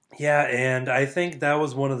Deadpool. Yeah, and I think that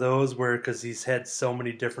was one of those where, because he's had so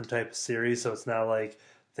many different types of series, so it's not like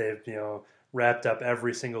they've, wrapped up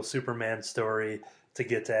every single Superman story to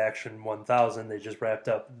get to Action 1000. They just wrapped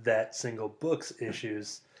up that single book's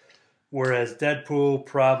issues. Whereas Deadpool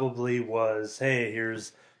probably was, hey,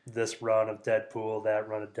 here's this run of Deadpool, that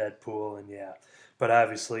run of Deadpool, and yeah. But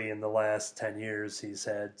obviously in the last 10 years, he's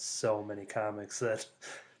had so many comics that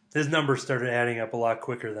his numbers started adding up a lot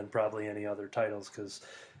quicker than probably any other titles, because...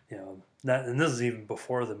 and this is even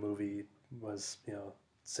before the movie was,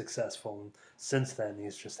 successful. And since then,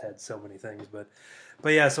 he's just had so many things. But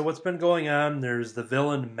yeah, so what's been going on, there's the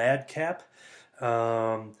villain Madcap,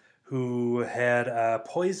 who had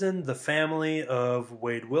poisoned the family of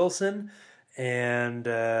Wade Wilson. And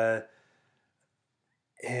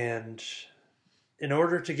in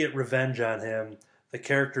order to get revenge on him, the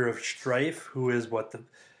character of Strife, who is what the...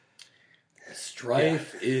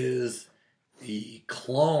 Strife is... the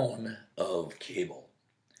clone of Cable.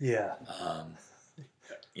 Yeah.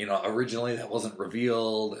 Originally that wasn't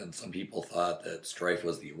revealed, and some people thought that Strife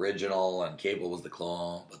was the original and Cable was the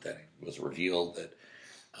clone, but then it was revealed that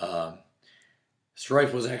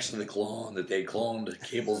Strife was actually the clone, that they cloned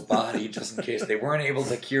Cable's body just in case they weren't able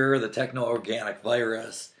to cure the techno-organic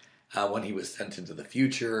virus when he was sent into the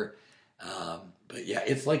future. But yeah,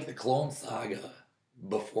 it's like the Clone Saga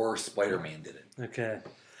before Spider-Man did it. Okay.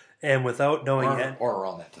 And without knowing or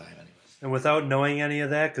around that time, anyways. And without knowing any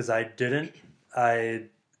of that, because I didn't, I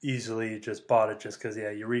easily just bought it just because,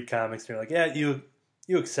 you read comics and you're like, yeah, you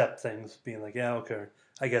accept things, being like, yeah, okay,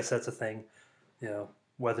 I guess that's a thing,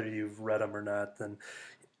 whether you've read them or not. Then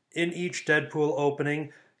in each Deadpool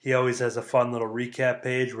opening, he always has a fun little recap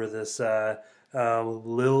page where this Lil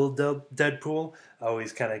Deadpool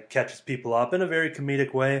always kind of catches people up in a very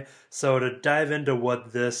comedic way. So to dive into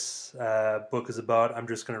what this book is about, I'm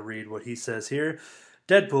just going to read what he says here.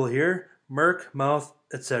 Deadpool here, Merc, Mouth,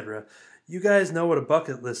 etc. You guys know what a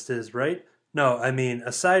bucket list is, right? No, I mean,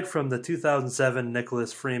 aside from the 2007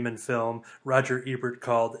 Nicholas Freeman film Roger Ebert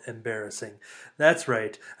called Embarrassing. That's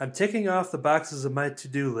right, I'm ticking off the boxes of my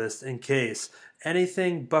to-do list in case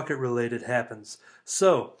anything bucket-related happens.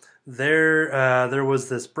 So, There was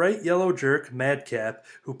this bright yellow jerk, Madcap,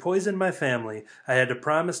 who poisoned my family. I had to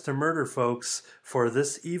promise to murder folks for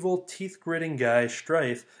this evil, teeth-gritting guy,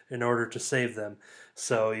 Strife, in order to save them.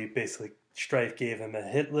 So he basically, Strife gave him a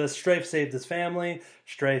hit list. Strife saved his family.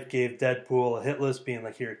 Strife gave Deadpool a hit list, being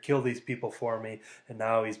like, here, kill these people for me. And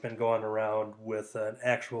now he's been going around with an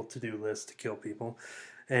actual to-do list to kill people.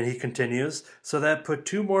 And he continues, so that put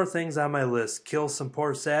 2 more things on my list. Kill some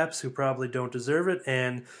poor saps who probably don't deserve it,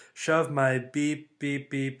 and shove my beep, beep,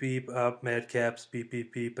 beep, beep up Madcap's beep,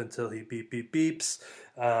 beep, beep until he beep, beep, beeps.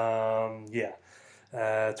 Yeah.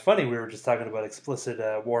 It's funny, we were just talking about explicit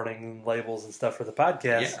warning labels and stuff for the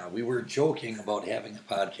podcast. Yeah, we were joking about having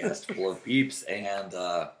a podcast full of beeps, and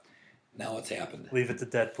now it's happened. Leave it to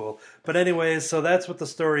Deadpool. But anyways, so that's what the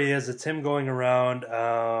story is. It's him going around...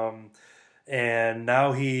 and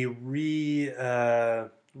now he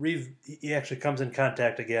actually comes in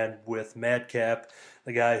contact again with Madcap,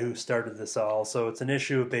 the guy who started this all. So it's an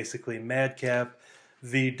issue of basically Madcap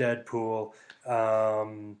v. Deadpool,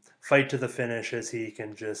 fight to the finish as he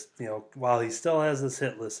can just, while he still has this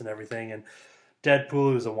hit list and everything. And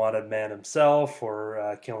Deadpool, who's a wanted man himself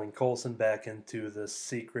for killing Coulson back into the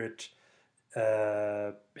secret...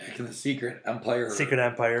 back in the Secret Empire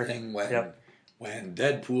thing when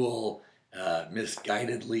Deadpool...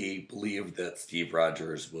 misguidedly believed that Steve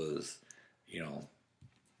Rogers was,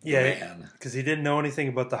 man. Because he didn't know anything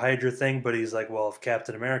about the Hydra thing, but he's like, well, if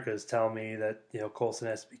Captain America is telling me that, Coulson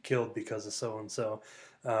has to be killed because of so-and-so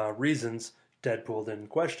reasons, Deadpool didn't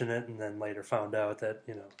question it, and then later found out that,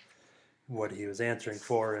 what he was answering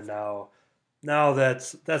for, and now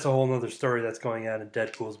that's a whole other story that's going on in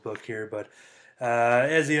Deadpool's book here, but...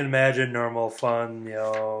 as you can imagine, normal fun,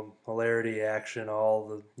 hilarity, action,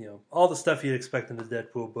 all the stuff you'd expect in the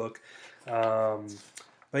Deadpool book.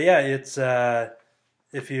 But yeah, it's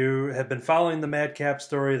if you have been following the Madcap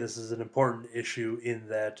story, this is an important issue in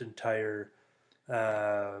that entire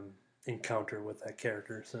encounter with that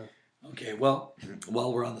character. So, okay, well,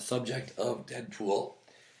 while we're on the subject of Deadpool,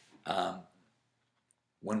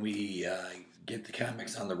 when we get the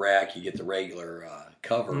comics on the rack, you get the regular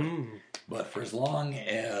cover. But for as long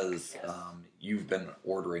as you've been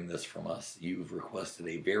ordering this from us, you've requested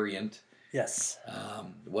a variant. Yes.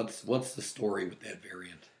 What's the story with that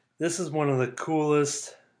variant? This is one of the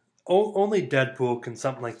coolest. Only Deadpool can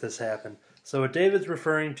something like this happen. So what David's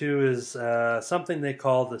referring to is something they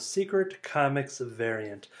call the Secret Comics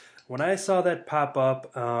variant. When I saw that pop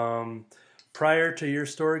up prior to your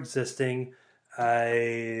store existing,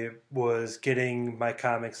 I was getting my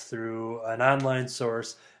comics through an online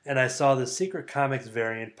source, and I saw the Secret Comics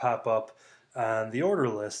variant pop up on the order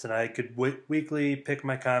list, and I could weekly pick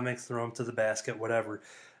my comics, throw them to the basket, whatever.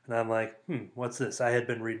 And I'm like, what's this? I had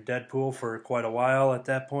been reading Deadpool for quite a while at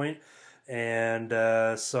that point, and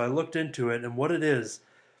so I looked into it, and what it is,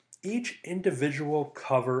 each individual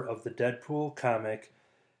cover of the Deadpool comic,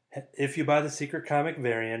 if you buy the Secret Comic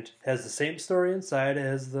variant, has the same story inside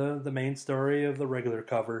as the main story of the regular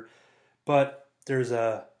cover, but there's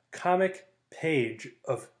a comic page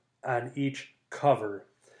on each cover,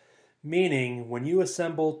 meaning when you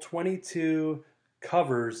assemble 22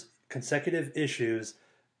 covers, consecutive issues,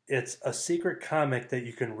 it's a secret comic that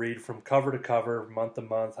you can read from cover to cover, month to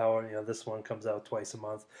month. How this one comes out twice a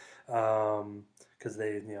month, because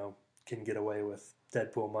they can get away with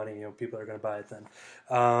Deadpool money. People are going to buy it then.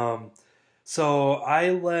 So I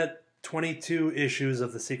let 22 issues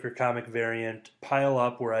of the Secret Comic variant pile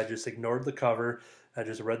up where I just ignored the cover. I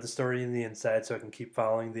just read the story in the inside so I can keep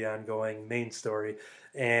following the ongoing main story.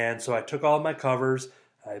 And so I took all my covers,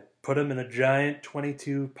 I put them in a giant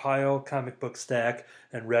 22 pile comic book stack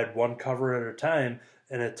and read one cover at a time,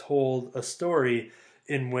 and it told a story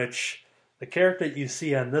in which the character you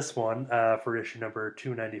see on this one, for issue number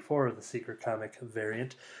 294 of the Secret Comic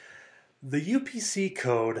variant, the UPC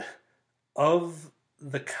code of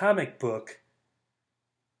the comic book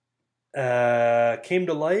came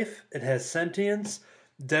to life. It has sentience.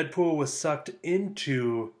 Deadpool was sucked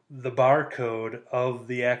into the barcode of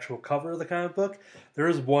the actual cover of the comic book. There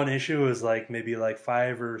was one issue, it was maybe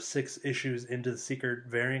 5 or 6 issues into the secret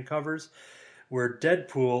variant covers, where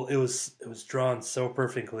Deadpool, it was drawn so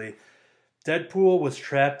perfectly. Deadpool was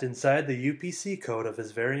trapped inside the UPC code of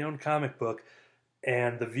his very own comic book,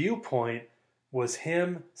 and the viewpoint was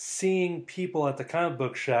him seeing people at the comic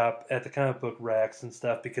book shop, at the comic book racks and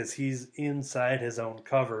stuff, because he's inside his own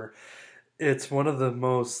cover. It's one of the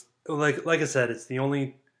most, like I said,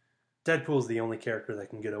 Deadpool's the only character that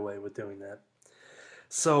can get away with doing that.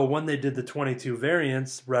 So when they did the 22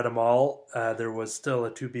 variants, read them all, there was still a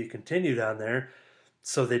to be continued on there.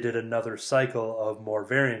 So they did another cycle of more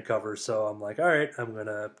variant covers. So I'm like, all right, I'm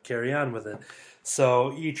gonna carry on with it.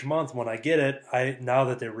 So each month when I get it, now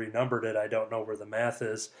that they renumbered it, I don't know where the math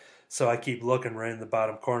is. So I keep looking right in the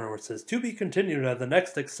bottom corner where it says to be continued on the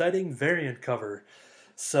next exciting variant cover.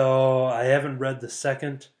 So I haven't read the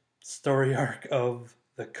second story arc of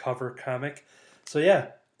the cover comic. So yeah,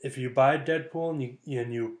 if you buy Deadpool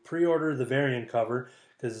and you pre-order the variant cover,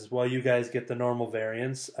 because while you guys get the normal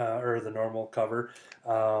variants or the normal cover,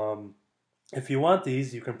 if you want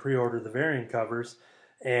these, you can pre-order the variant covers.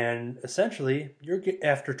 And essentially,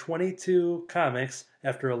 after 22 comics,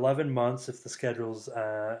 after 11 months, if the schedule's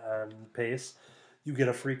on pace, you get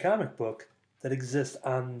a free comic book that exists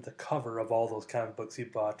on the cover of all those comic books you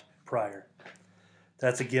bought prior.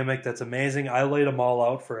 That's a gimmick that's amazing. I laid them all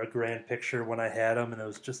out for a grand picture when I had them, and it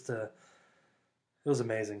was it was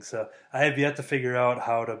amazing. So I have yet to figure out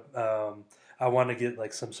how to. I want to get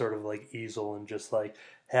like some sort of like easel and just like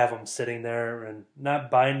have them sitting there and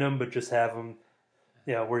not bind them, but just have them.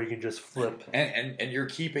 Yeah, where you can just flip. And you're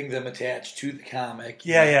keeping them attached to the comic.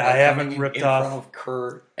 Yeah, I haven't ripped in off. In front of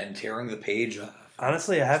Kurt and tearing the page off.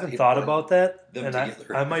 Honestly, I haven't thought about that. And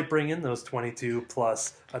I might bring in those 22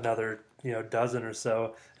 plus another, dozen or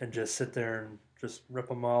so and just sit there and just rip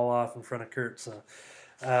them all off in front of Kurt. So,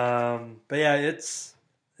 but yeah, it's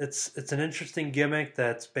an interesting gimmick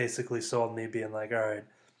that's basically sold me being like, all right,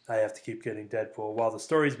 I have to keep getting Deadpool. While the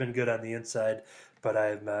story's been good on the inside, but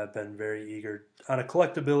I've been very eager on a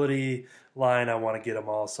collectability line. I want to get them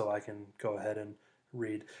all so I can go ahead and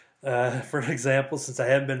read. For example, since I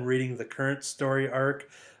haven't been reading the current story arc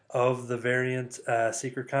of the variant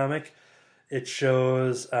secret comic, it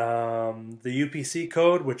shows the UPC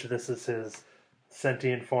code, which this is his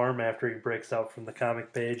sentient form after he breaks out from the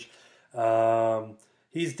comic page.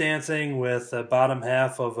 He's dancing with the bottom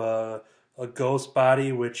half of a ghost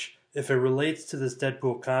body, which, if it relates to this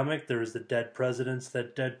Deadpool comic, there's the dead presidents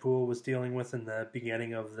that Deadpool was dealing with in the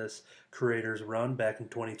beginning of this creator's run back in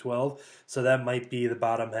 2012. So that might be the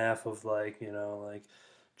bottom half of like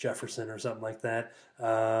Jefferson or something like that.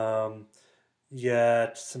 You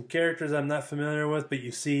got some characters I'm not familiar with, but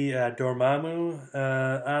you see Dormammu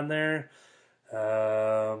on there.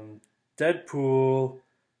 Deadpool,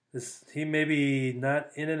 he maybe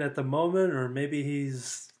not in it at the moment, or maybe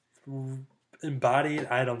he's embodied.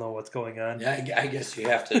 I don't know what's going on. Yeah, I guess you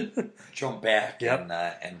have to jump back and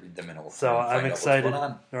read them in order. So I'm excited.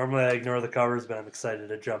 Normally I ignore the covers, but I'm excited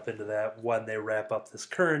to jump into that when they wrap up this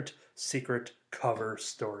current secret cover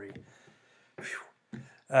story.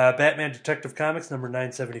 Batman Detective Comics number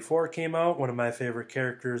 974 came out. One of my favorite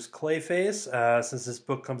characters, Clayface. Since this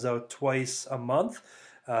book comes out twice a month,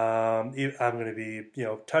 I'm going to be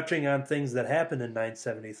touching on things that happened in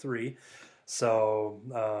 973. So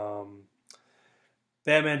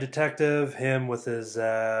Batman Detective, him with his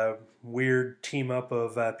weird team up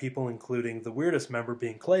of people, including the weirdest member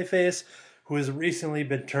being Clayface, who has recently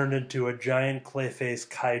been turned into a giant Clayface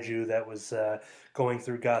kaiju that was going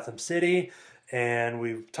through Gotham City. And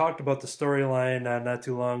we've talked about the storyline not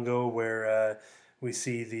too long ago where we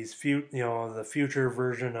see these the future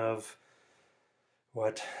version of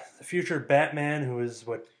the future Batman, who is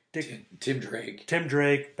Tim Drake. Tim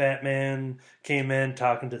Drake, Batman, came in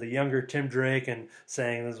talking to the younger Tim Drake and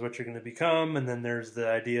saying this is what you're going to become. And then there's the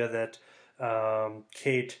idea that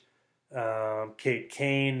Kate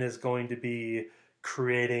Kane is going to be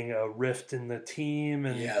creating a rift in the team,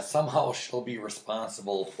 and somehow she'll be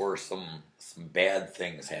responsible for some bad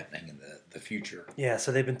things happening in the future. Yeah,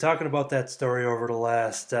 so they've been talking about that story over the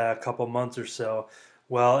last couple months or so.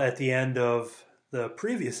 Well, at the end of the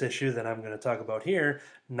previous issue that I'm going to talk about here,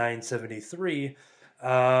 973,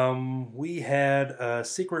 we had a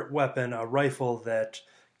secret weapon, a rifle that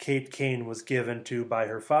Kate Kane was given to by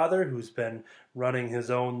her father, who's been running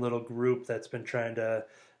his own little group that's been trying to,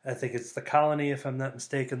 I think it's the Colony, if I'm not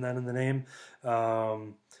mistaken, that in the name,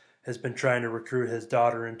 has been trying to recruit his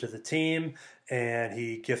daughter into the team, and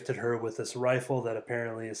he gifted her with this rifle that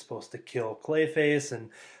apparently is supposed to kill Clayface, and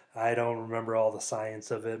I don't remember all the science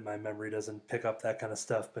of it. My memory doesn't pick up that kind of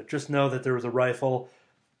stuff, but just know that there was a rifle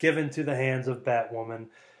given to the hands of Batwoman.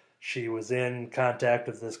 She was in contact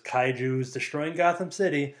with this kaiju's destroying Gotham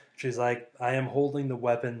City. She's like, I am holding the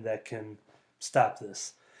weapon that can stop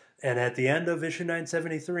this. And at the end of issue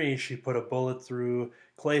 973, she put a bullet through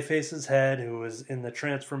Clayface's head, who was in the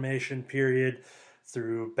transformation period,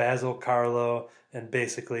 through Basil Carlo, and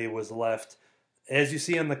basically was left. As you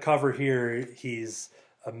see on the cover here, he's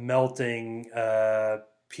a melting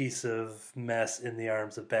piece of mess in the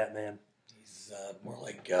arms of Batman. He's more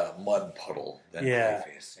like a mud puddle than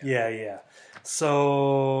Clayface. Yeah.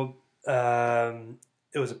 So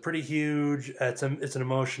it was a pretty huge. It's an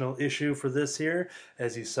emotional issue for this here,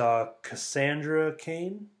 as you saw Cassandra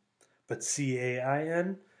Cain, but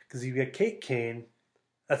Cain, because you get Kate Kane.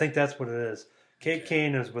 I think that's what it is. Kate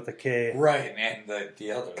Kane is with a K. Right, and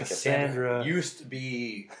the other Cassandra used to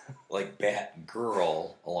be like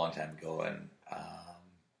Batgirl a long time ago, and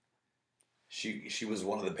she was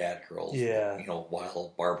one of the Batgirls. Yeah,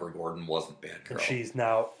 while Barbara Gordon wasn't Batgirl, and she's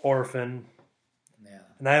now Orphan. Yeah,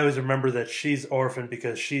 and I always remember that she's Orphan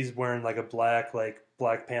because she's wearing like a black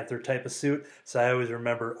Black Panther type of suit. So I always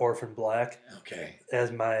remember Orphan Black. Okay.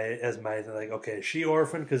 As my okay, she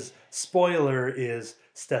Orphan because spoiler is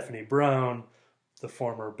Stephanie Brown, the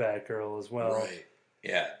former Batgirl as well. Right.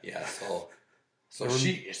 Yeah. So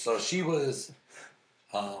she was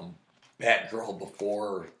Batgirl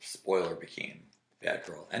before spoiler became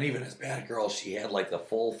Batgirl, and even as Batgirl, she had like the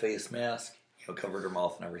full face mask, covered her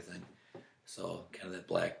mouth and everything. So kind of that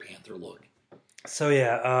Black Panther look. So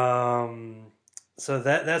yeah, so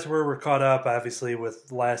that's where we're caught up. Obviously,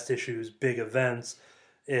 with last issue's big events,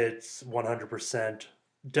 it's 100%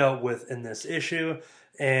 dealt with in this issue,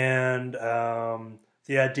 and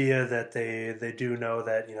the idea that they do know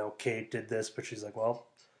that Kate did this, but she's like, well,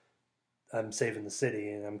 I'm saving the city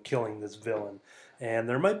and I'm killing this villain, and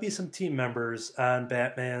there might be some team members on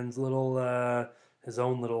Batman's little his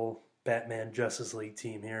own little Batman Justice League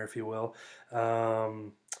team here, if you will,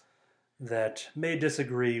 that may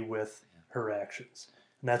disagree with her actions,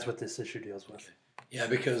 and that's what this issue deals with. Yeah,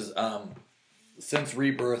 because since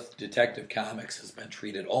Rebirth, Detective Comics has been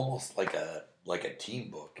treated almost like a team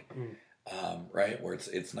book, right? Where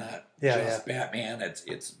it's not just Batman;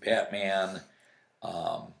 it's Batman.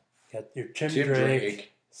 Got your Tim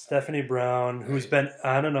Drake, Stephanie Brown, who's been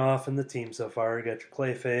on and off in the team so far. You got your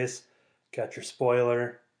Clayface, got your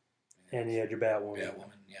Spoiler, and you had your Batwoman.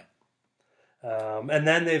 And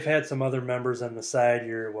then they've had some other members on the side.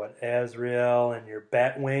 Your Azrael and your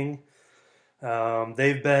Batwing.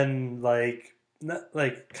 They've been not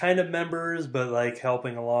kind of members, but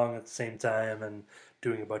helping along at the same time and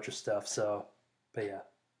doing a bunch of stuff. So, but yeah.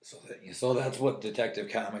 So that's what Detective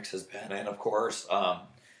Comics has been, and of course,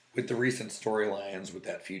 with the recent storylines, with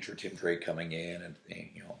that future Tim Drake coming in and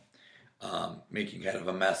making kind of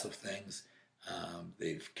a mess of things,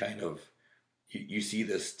 they've kind of you see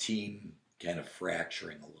this team kind of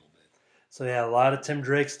fracturing a little bit. So yeah, a lot of Tim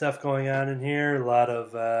Drake stuff going on in here. A lot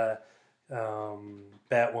of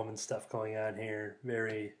Batwoman stuff going on here.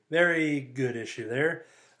 Very, very good issue there.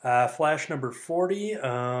 Flash number 40.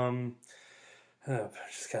 I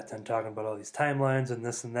just got done talking about all these timelines and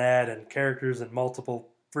this and that and characters and multiple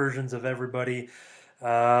versions of everybody.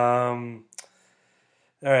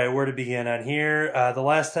 All right, where to begin on here? The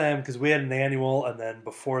last time, because we had an annual, and then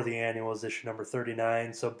before the annual is issue number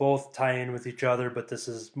 39, so both tie in with each other, but this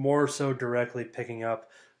is more so directly picking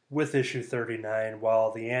up with issue 39,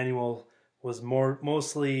 while the annual was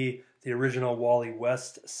mostly the original Wally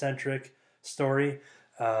West-centric story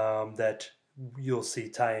that you'll see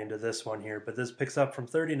tie into this one here. But this picks up from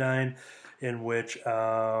 39, in which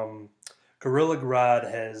Gorilla Grodd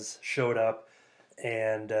has showed up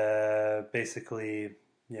and basically,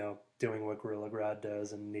 doing what Gorilla Grodd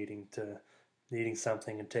does and needing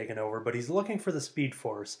something and taking over. But he's looking for the Speed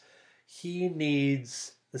Force. He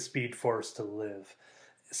needs the Speed Force to live.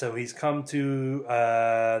 So he's come to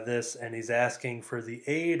this and he's asking for the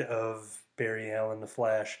aid of Barry Allen, the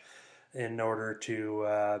Flash, in order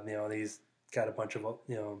to, he's got a bunch of,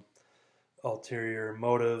 ulterior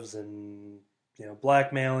motives and,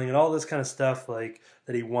 blackmailing and all this kind of stuff that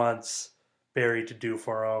he wants Barry to do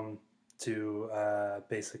for him to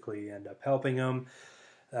basically end up helping him.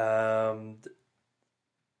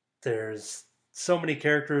 There's so many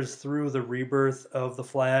characters through the rebirth of the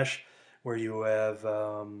Flash, where you have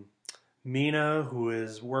Mina, who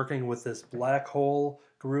is working with this Black Hole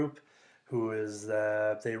group, who is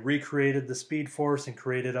they recreated the Speed Force and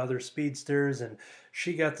created other speedsters, and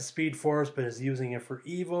she got the Speed Force but is using it for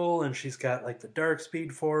evil, and she's got the Dark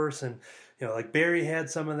Speed Force, and Barry had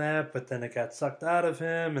some of that, but then it got sucked out of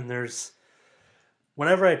him. And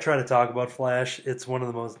whenever I try to talk about Flash, it's one of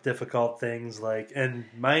the most difficult things. And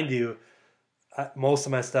mind you, most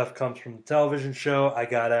of my stuff comes from the television show I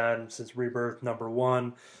got on since Rebirth number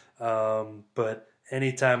 1. But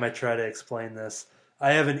anytime I try to explain this,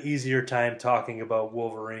 I have an easier time talking about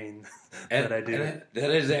Wolverine than I do. And that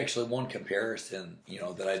is actually one comparison,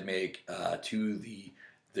 that I'd make to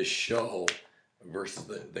the show versus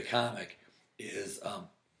the comic. Is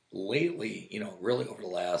lately, really over the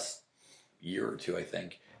last year or two, I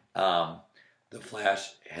think, the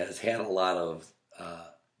Flash has had a lot of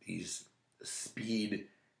these speed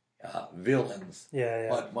villains. Yeah, yeah.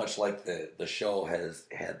 But much like the show has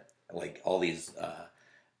had like all these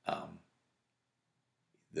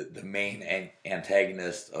the main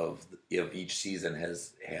antagonist of each season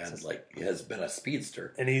has been a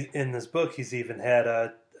speedster. And in this book, he's even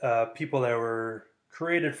had people that were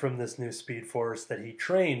created from this new Speed Force that he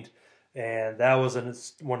trained, and that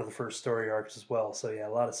was one of the first story arcs as well. So yeah, a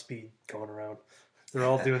lot of speed going around. They're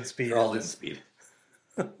all doing speed. They're all doing speed.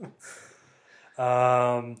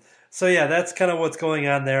 So yeah, that's kind of what's going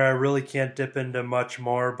on there. I really can't dip into much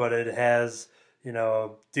more, but it has,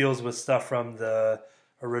 deals with stuff from the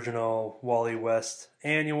original Wally West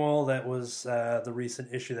annual that was the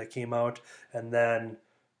recent issue that came out, and then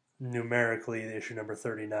numerically the issue number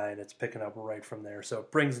 39. It's picking up right from there. So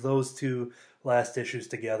it brings those two last issues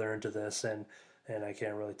together into this, and I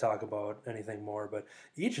can't really talk about anything more, but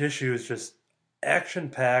each issue is just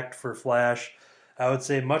action-packed for Flash. I would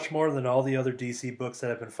say much more than all the other DC books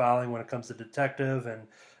that I've been following when it comes to detective, and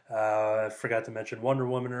I forgot to mention Wonder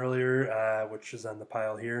Woman earlier, which is on the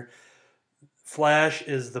pile here. Flash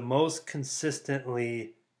is the most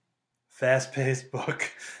consistently fast-paced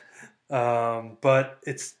book, but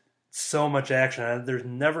it's so much action. There's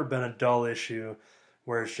never been a dull issue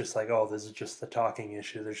where it's just like, oh, this is just the talking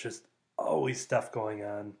issue. There's just always stuff going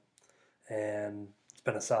on, and it's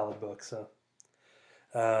been a solid book. So,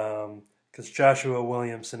 because Joshua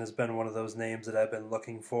Williamson has been one of those names that I've been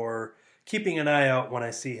looking for, keeping an eye out when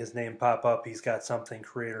I see his name pop up. He's got something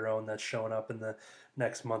creator-owned that's showing up in the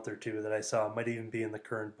next month or two that I saw. It might even be in the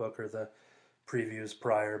current book or the previews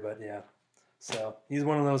prior, but yeah. So he's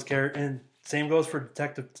one of those characters. And same goes for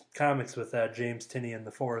Detective Comics with James Tynion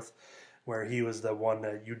IV, where he was the one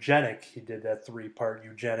Eugenic. He did that 3-part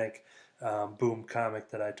Eugenic Boom comic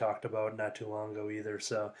that I talked about not too long ago either.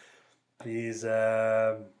 So these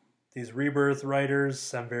Rebirth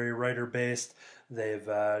writers, I'm very writer based. They've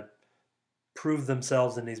proved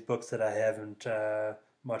themselves in these books that I haven't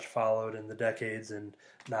much followed in the decades, and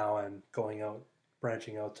now I'm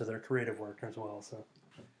branching out to their creative work as well. So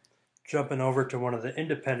jumping over to one of the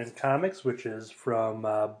independent comics, which is from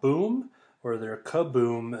Boom, or their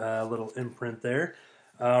Kaboom little imprint there.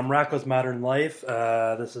 Rocko's Modern Life.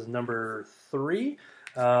 This is number 3.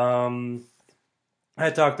 I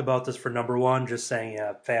talked about this for number 1, just saying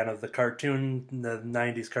a fan of the cartoon, the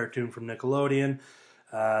 90s cartoon from Nickelodeon.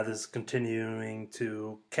 This is continuing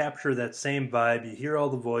to capture that same vibe. You hear all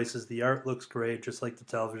the voices. The art looks great, just like the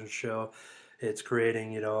television show. It's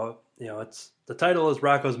creating, it's the title is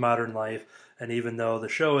Rocko's Modern Life, and even though the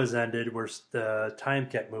show has ended, the time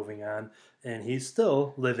kept moving on, and he's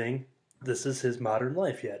still living. This is his modern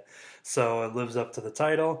life yet, so it lives up to the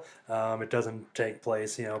title. It doesn't take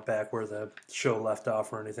place, back where the show left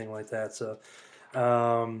off or anything like that. So,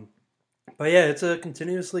 but yeah, it's a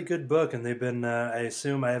continuously good book, and they've been. I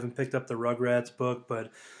assume I haven't picked up the Rugrats book,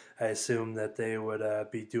 but I assume that they would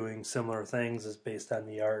be doing similar things as based on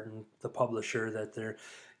the art and the publisher, that they're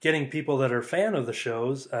getting people that are a fan of the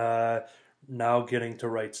shows now getting to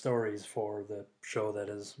write stories for the show that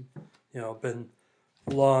has, been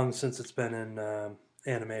long since it's been in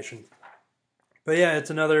animation. But yeah, it's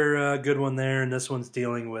another good one there, and this one's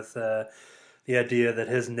dealing with the idea that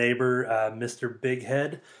his neighbor, Mr.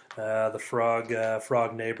 Bighead, the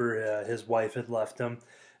frog neighbor, his wife had left him,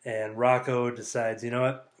 and Rocko decides, you know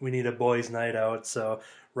what, we need a boys' night out. So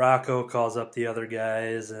Rocko calls up the other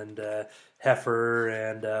guys, and Heifer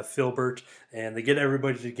and Filbert, and they get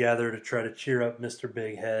everybody together to try to cheer up Mr.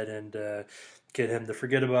 Bighead and get him to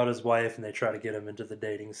forget about his wife, and they try to get him into the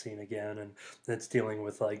dating scene again, and it's dealing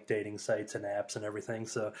with like dating sites and apps and everything.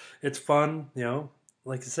 So it's fun,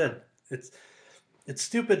 like I said, it's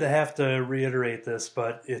stupid to have to reiterate this,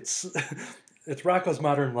 but it's it's Rocko's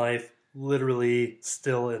Modern Life, literally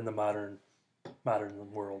still in the modern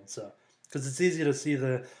world. So because it's easy to see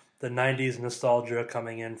the 90s nostalgia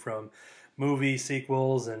coming in from movie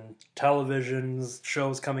sequels and televisions,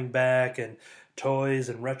 shows coming back, and toys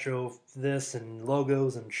and retro this and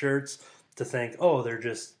logos and shirts, to think, oh, they're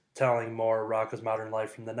just telling more Rocko's Modern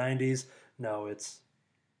Life from the 90s. No, it's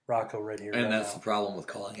Rocko right here. And that's the problem with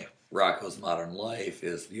calling it Rocko's Modern Life,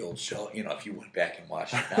 is the old show, if you went back and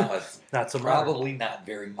watched it now, it's not so probably not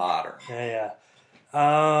very modern. Yeah.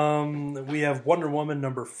 We have Wonder Woman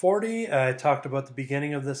number 40. I talked about the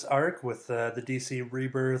beginning of this arc with the DC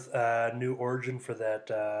Rebirth new origin for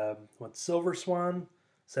that, Silver Swan?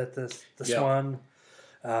 Is that the Swan?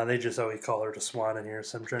 They just always call her the Swan in here,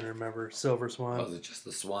 so I'm trying to remember. Silver Swan. Oh, is it just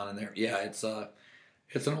the Swan in there? Yeah, it's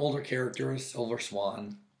an older character, a Silver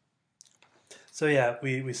Swan. So yeah,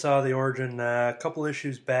 we saw the origin a couple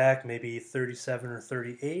issues back, maybe 37 or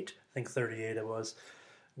 38. I think 38 it was,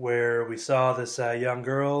 where we saw this young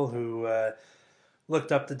girl who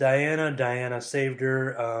looked up to Diana. Diana saved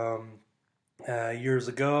her years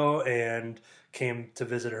ago and came to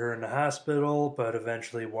visit her in the hospital, but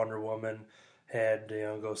eventually Wonder Woman had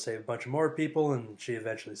to go save a bunch of more people, and she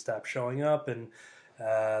eventually stopped showing up. And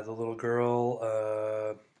the little girl,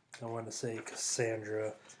 I want to say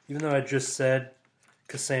Cassandra, even though I just said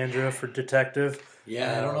Cassandra for detective.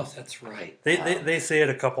 Yeah, I don't know if that's right. They say it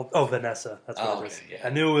a couple. Oh, Vanessa. That's what it is. Yeah. I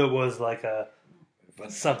knew it was like a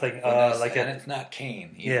something Vanessa, like and it's not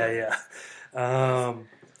Kane. Yeah.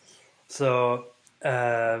 So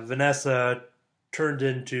Vanessa turned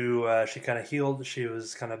into she kind of healed. She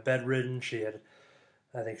was kind of bedridden.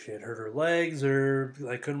 I think she had hurt her legs or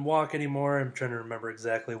couldn't walk anymore. I'm trying to remember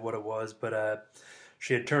exactly what it was, but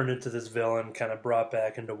she had turned into this villain, kind of brought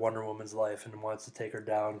back into Wonder Woman's life, and wants to take her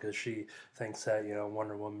down because she thinks that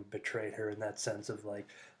Wonder Woman betrayed her in that sense of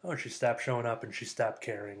she stopped showing up and she stopped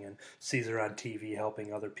caring, and sees her on TV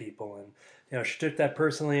helping other people, and she took that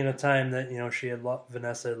personally in a time that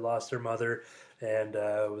Vanessa had lost her mother, and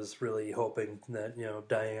was really hoping that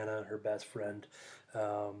Diana, her best friend,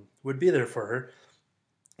 would be there for her.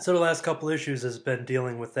 So the last couple issues has been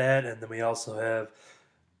dealing with that, and then we also have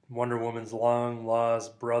Wonder Woman's long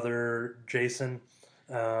lost brother Jason,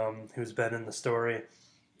 who's been in the story,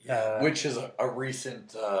 which is a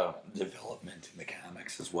recent development in the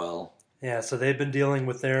comics as well. Yeah, so they've been dealing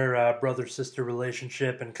with their brother-sister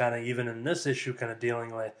relationship, and kind of even in this issue, kind of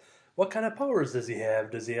dealing with what kind of powers does he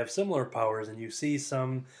have? Does he have similar powers? And you see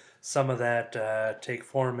some of that take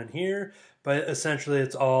form in here, but essentially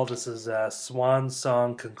this is a swan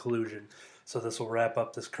song conclusion. So this will wrap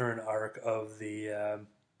up this current arc of the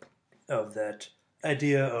of that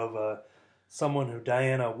idea of someone who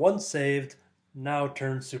Diana once saved, now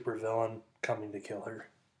turned supervillain, coming to kill her.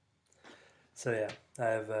 So yeah,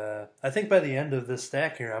 I think by the end of this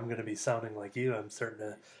stack here, I'm going to be sounding like you. I'm starting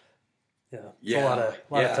to, it's a lot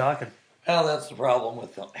of talking. Well, that's the problem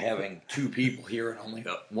with having two people here and only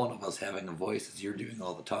one of us having a voice, is you're doing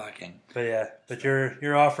all the talking. But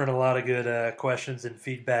you're offering a lot of good questions and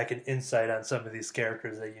feedback and insight on some of these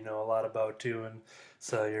characters that you know a lot about too, and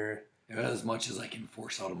so you're as much as I can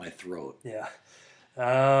force out of my throat. Yeah.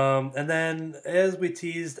 And then, as we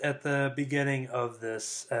teased at the beginning of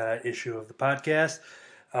this issue of the podcast,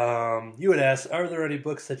 you had asked, are there any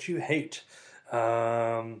books that you hate?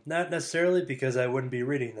 Not necessarily, because I wouldn't be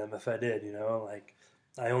reading them if I did,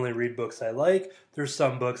 I only read books I like. There's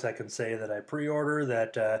some books I can say that I pre-order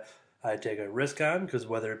that I take a risk on, because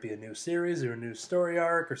whether it be a new series or a new story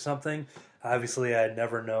arc or something, obviously I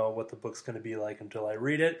never know what the book's going to be like until I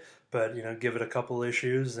read it, but give it a couple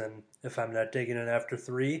issues, and if I'm not digging it after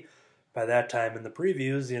 3, by that time in the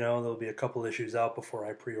previews, there'll be a couple issues out before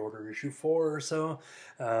I pre-order issue 4 or so.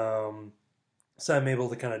 So I'm able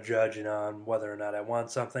to kind of judge on whether or not I want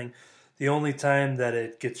something. The only time that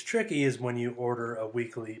it gets tricky is when you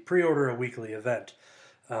pre-order a weekly event.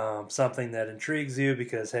 Something that intrigues you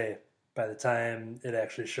because, hey, by the time it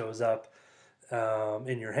actually shows up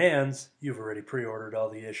in your hands, you've already pre-ordered all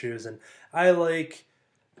the issues. And I like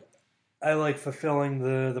fulfilling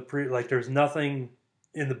there's nothing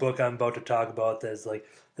in the book I'm about to talk about that's like,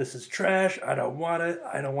 this is trash, I don't want it,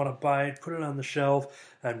 I don't want to buy it, put it on the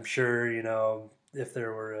shelf. I'm sure, if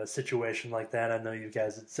there were a situation like that, I know you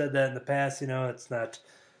guys had said that in the past, it's not,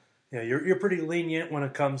 you're pretty lenient when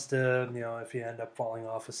it comes to, if you end up falling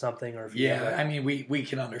off of something, or if you we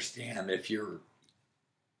can understand if you're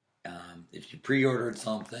if you pre-ordered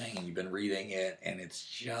something and you've been reading it and it's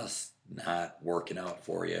just not working out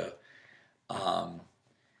for you,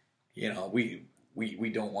 we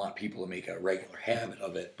don't want people to make a regular habit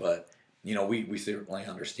of it, but we certainly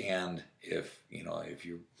understand if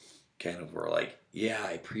you kind of were like, yeah,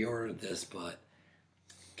 I pre-ordered this, but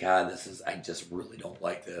God, I just really don't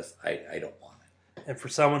like this. I don't want it. And for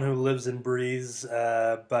someone who lives and breathes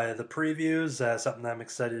by the previews, something I'm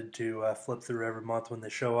excited to flip through every month when they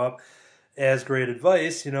show up, as great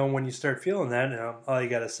advice, when you start feeling that, all you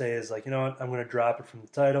got to say is like, I'm going to drop it from the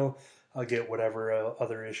title. I'll get whatever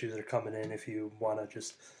other issues are coming in if you want to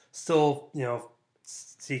just still,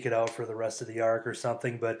 seek it out for the rest of the arc or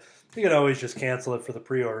something. But you can always just cancel it for the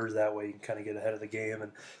pre-orders. That way you can kind of get ahead of the game.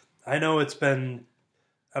 And I know it's been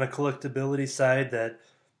on a collectability side that,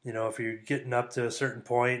 if you're getting up to a certain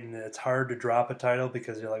point and it's hard to drop a title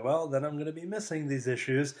because you're like, well, then I'm going to be missing these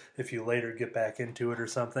issues if you later get back into it or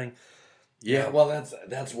something. Yeah, well,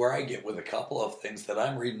 that's where I get with a couple of things that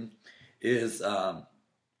I'm reading is, I'm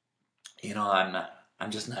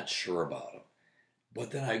just not sure about them.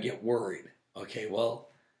 But then I get worried. Okay, well,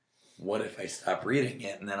 what if I stop reading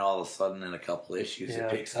it and then all of a sudden in a couple issues it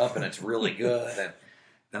picks up and it's really good, and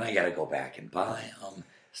then I got to go back and buy them.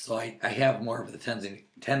 So I have more of the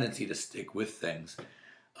tendency to stick with things.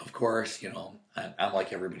 Of course, I'm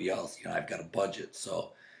like everybody else. I've got a budget,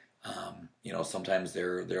 so sometimes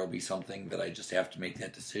there'll be something that I just have to make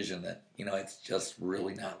that decision that it's just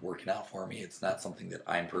really not working out for me. It's not something that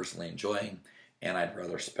I'm personally enjoying, and I'd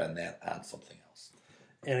rather spend that on something else.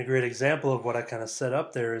 And a great example of what I kind of set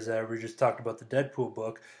up there is that we just talked about the Deadpool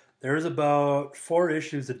book. There's about 4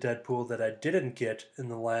 issues of Deadpool that I didn't get in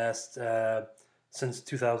the last since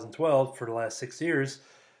 2012 for the last 6 years,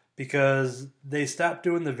 because they stopped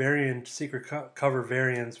doing the variant secret cover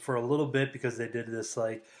variants for a little bit, because they did this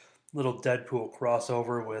like little Deadpool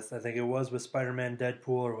crossover with, I think it was with Spider-Man Deadpool,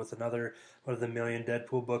 or with another one of the million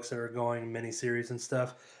Deadpool books that are going, miniseries and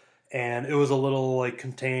stuff. And it was a little like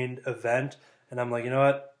contained event, and I'm like, you know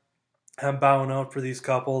what, I'm bowing out for these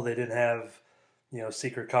couple. They didn't have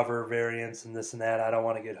secret cover variants and this and that. I don't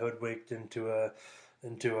want to get hoodwinked into a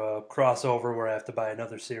crossover where I have to buy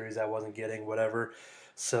another series I wasn't getting, whatever.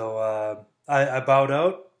 So I bowed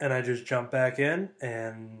out, and I just jumped back in,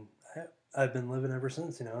 and I've been living ever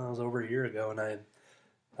since. That was over a year ago, and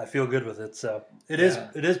I feel good with it. So it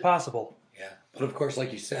is possible. Yeah, but of course,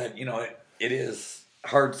 like you said, it is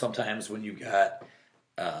hard sometimes when you've got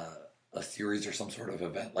a series or some sort of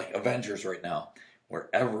event like Avengers right now, where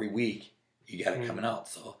every week you got it coming out.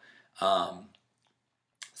 So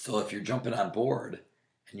so if you're jumping on board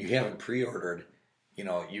and you haven't pre-ordered,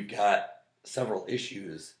 you've got several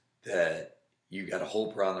issues that you got to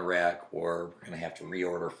hope are on the rack, or we're going to have to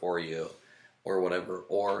reorder for you, or whatever.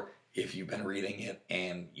 Or if you've been reading it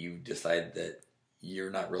and you decide that you're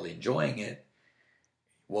not really enjoying it,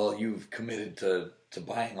 well, you've committed to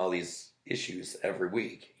buying all these issues every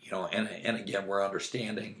week, and again, we're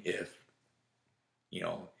understanding if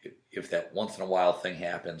that once in a while thing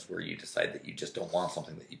happens where you decide that you just don't want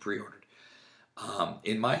something that you pre-ordered.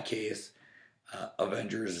 In my case,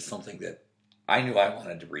 Avengers is something that I knew I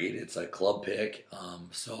wanted to read. It's a club pick,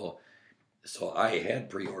 so I had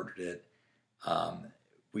pre-ordered it.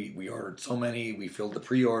 We ordered so many, we filled the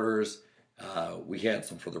pre-orders. We had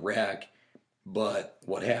some for the rack, but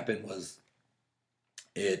what happened was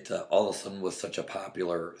it all of a sudden was such a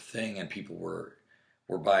popular thing, and people were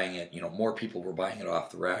buying it. More people were buying it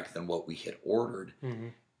off the rack than what we had ordered,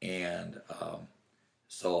 and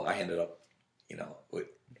so I ended up,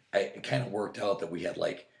 it kind of worked out that we had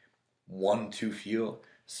like one too few.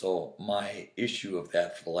 So my issue of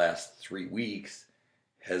that for the last 3 weeks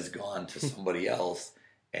has gone to somebody else,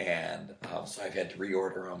 and so I've had to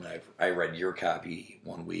reorder them. And I read your copy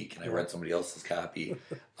one week, and I read somebody else's copy.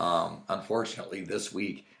 Unfortunately, this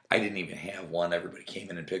week I didn't even have one. Everybody came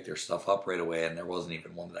in and picked their stuff up right away, and there wasn't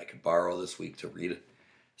even one that I could borrow this week to read it.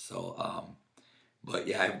 So, but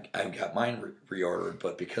yeah, I've got mine reordered.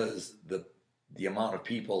 But because the amount of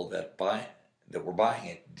people that were buying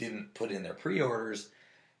it didn't put in their pre-orders,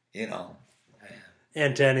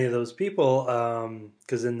 And to any of those people,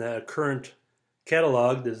 because in the current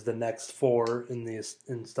catalog, there's the next 4 in the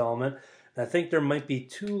installment. And I think there might be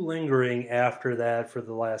 2 lingering after that for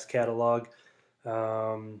the last catalog.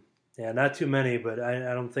 Yeah, not too many, but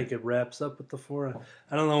I don't think it wraps up with the 4.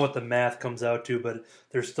 I don't know what the math comes out to, but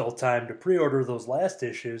there's still time to pre-order those last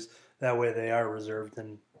issues. That way they are reserved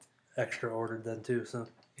and extra ordered then too. So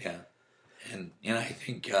yeah. And I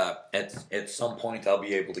think at some point I'll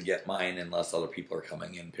be able to get mine unless other people are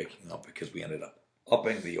coming in picking up, because we ended up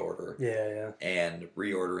upping the order. Yeah. And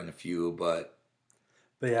reordering a few, but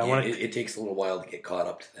yeah, it takes a little while to get caught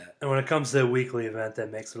up to that. And when it comes to a weekly event,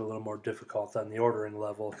 that makes it a little more difficult on the ordering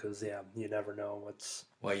level, because you never know what's.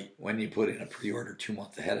 Well, when you put in a pre-order 2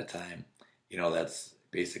 months ahead of time, that's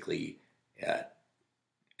basically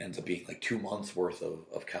ends up being like 2 months worth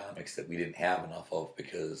of comics that we didn't have enough of,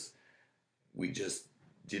 because we just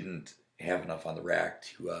didn't have enough on the rack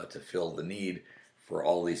to fill the need for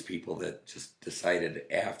all these people that just decided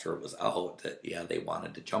after it was out that they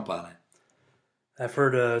wanted to jump on it. I've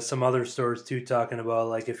heard some other stores too talking about,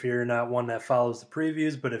 like, if you're not one that follows the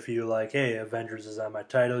previews, but if you like, hey, Avengers is on my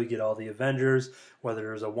title, you get all the Avengers, whether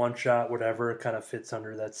there's a one shot, whatever, it kind of fits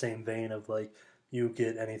under that same vein of like you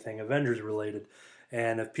get anything Avengers related.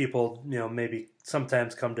 And if people, maybe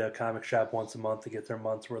sometimes come to a comic shop once a month to get their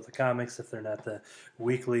month's worth of comics, if they're not the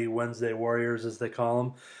weekly Wednesday warriors, as they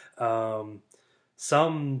call them,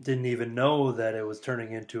 some didn't even know that it was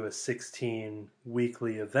turning into a 16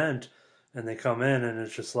 weekly event, and they come in and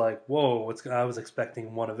it's just like, whoa, I was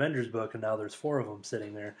expecting one Avengers book, and now there's 4 of them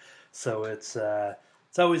sitting there. So it's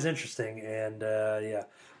always interesting, and yeah.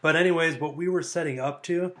 But anyways, what we were setting up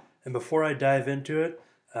to, and before I dive into it,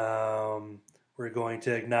 we're going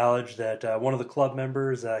to acknowledge that one of the club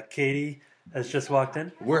members, Katie, has just walked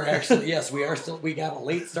in? We're actually, yes, we are still, we got a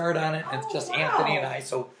late start on it, and it's just Anthony and I,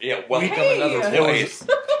 so yeah, welcome another voice.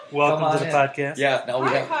 Welcome to the podcast. Yeah, now we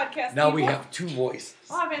podcast have two voices.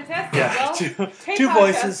 Oh, fantastic. Yeah, Well, two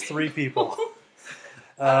voices, three people.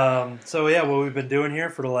 So yeah, what we've been doing here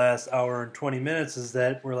for the last hour and 20 minutes is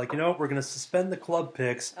that we're like, we're going to suspend the club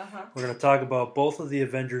picks. We're going to talk about both of the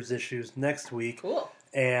Avengers issues next week. Cool.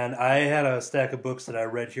 And I had a stack of books that I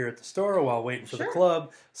read here at the store while waiting for the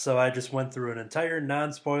club, so I just went through an entire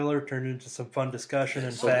non-spoiler, turned into some fun discussion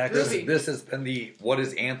and facts. This has been the what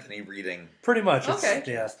is Anthony reading? Pretty much. Okay.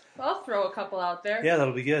 Yeah. I'll throw a couple out there. Yeah,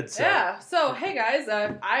 that'll be good. So. Yeah. So, hey guys,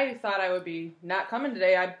 I thought I would be not coming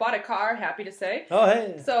today. I bought a car, happy to say. Oh,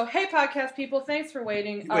 hey. So, hey podcast people, thanks for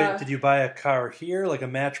waiting. Wait, did you buy a car here, like a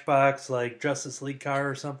Matchbox, like Justice League car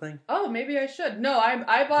or something? Oh, maybe I should. No,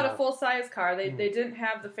 I bought a full-size car. They didn't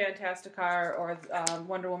have the Fantastic car or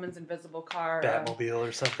Wonder Woman's invisible car. Batmobile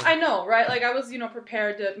or something. I know, right? Like, I was,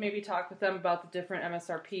 prepared to maybe talk with them about the different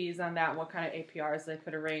MSRPs on that and what kind of APRs they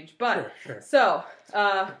could arrange. But, sure. So,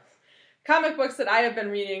 comic books that I have been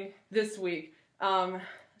reading this week.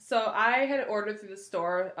 So I had ordered through the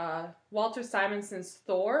store Walter Simonson's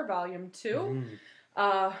Thor, Volume 2.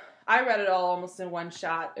 I read it all almost in one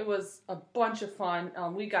shot. It was a bunch of fun.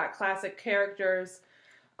 We got classic characters.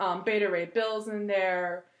 Beta Ray Bill's in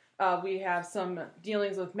there. We have some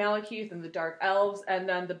dealings with Malekith and the Dark Elves. And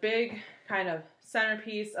then the big kind of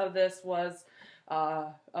centerpiece of this was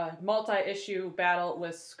a multi-issue battle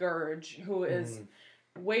with Scourge, who is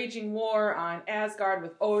waging war on Asgard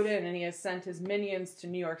with Odin, and he has sent his minions to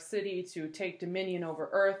New York City to take dominion over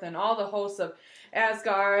Earth, and all the hosts of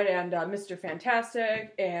Asgard and Mr.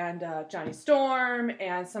 Fantastic and Johnny Storm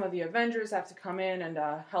and some of the Avengers have to come in and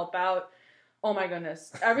help out. Oh my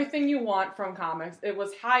goodness. Everything you want from comics. It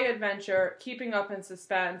was high adventure, keeping up in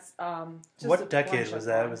suspense. What decade was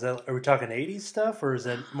that? Are we talking 80s stuff, or is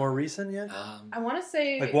that more recent yet? I want to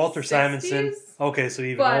say like Walter 60s? Simonson. Okay, so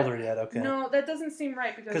even older yet. Okay. No, that doesn't seem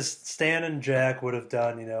right because Stan and Jack would have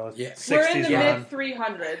done, 60s. We're in the mid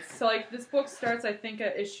 300s. So like this book starts, I think,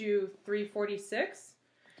 at issue 346,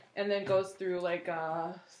 and then goes through like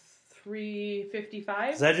 355.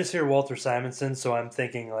 Because I just hear Walter Simonson, so I'm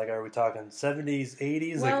thinking, like, are we talking 70s,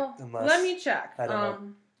 80s? Well, let me check. I don't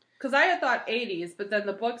know. Because I had thought 80s, but then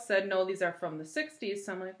the book said, no, these are from the 60s.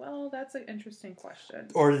 So I'm like, well, that's an interesting question.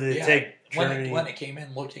 Or did it take Germany? When it came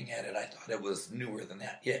in looking at it, I thought it was newer than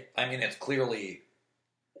that. Yeah, I mean, it's clearly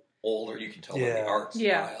older. You can tell by the art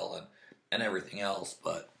style and everything else.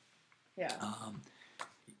 But,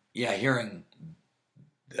 hearing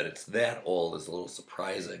that it's that old is a little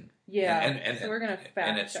surprising. Yeah, and so we're going to fact check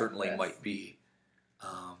and it certainly this. might be.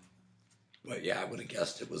 But yeah, I would have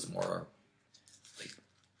guessed it was more like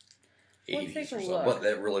 80s or so. But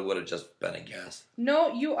that really would have just been a guess.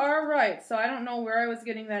 No, you are right. So I don't know where I was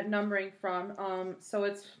getting that numbering from. So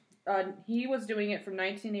it's he was doing it from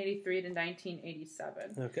 1983 to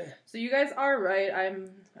 1987. Okay. So you guys are right. I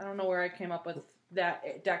don't know where I came up with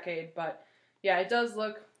that decade, but yeah, it does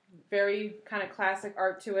look very kind of classic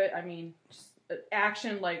art to it. I mean, just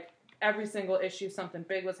action, like every single issue, something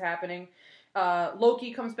big was happening.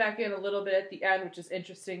 Loki comes back in a little bit at the end, which is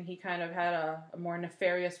interesting. He kind of had a more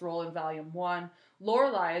nefarious role in Volume 1.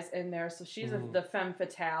 Lorelai's in there, so she's the femme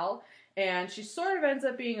fatale, and she sort of ends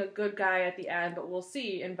up being a good guy at the end, but we'll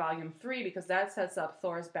see in Volume 3 because that sets up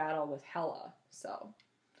Thor's battle with Hela. So,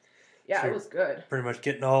 yeah, so it was good. Pretty much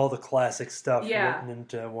getting all the classic stuff written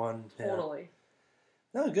into one. Totally.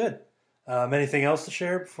 Oh, good. Anything else to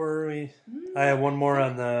share before we... I have one more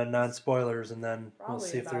on the non-spoilers, and then we'll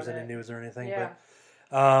see if there's any news or anything. Yeah.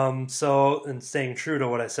 But, so, and staying true to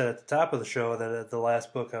what I said at the top of the show, that the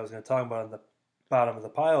last book I was going to talk about on the bottom of the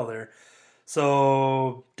pile there.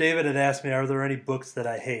 So, David had asked me, are there any books that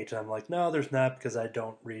I hate? And I'm like, no, there's not, because I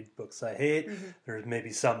don't read books I hate. There's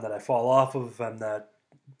maybe some that I fall off of if I'm not,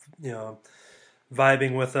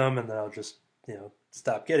 vibing with them, and then I'll just,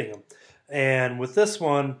 stop getting them. And with this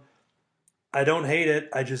one... I don't hate it.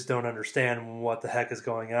 I just don't understand what the heck is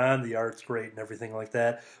going on. The art's great and everything like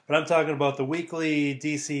that. But I'm talking about the weekly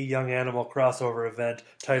DC Young Animal crossover event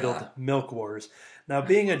titled Milk Wars. Now,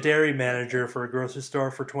 being a dairy manager for a grocery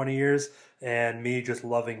store for 20 years and me just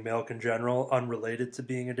loving milk in general, unrelated to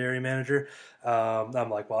being a dairy manager, I'm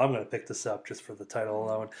like, well, I'm going to pick this up just for the title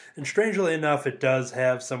alone. And strangely enough, it does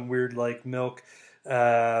have some weird milk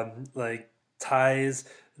ties.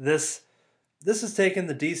 This has taken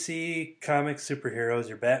the DC comic superheroes,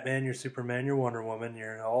 your Batman, your Superman, your Wonder Woman,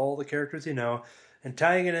 all the characters and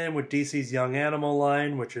tying it in with DC's Young Animal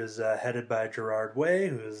line, which is headed by Gerard Way,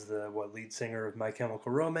 who is the lead singer of My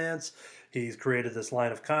Chemical Romance. He's created this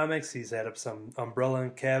line of comics. He's had up some Umbrella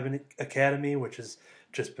Academy, which has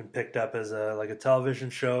just been picked up as a television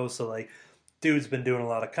show. So like, dude's been doing a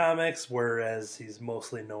lot of comics, whereas he's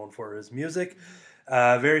mostly known for his music.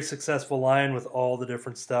 Very successful line with all the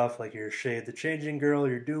different stuff, like your Shade the Changing Girl,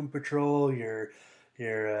 your Doom Patrol, your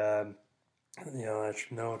I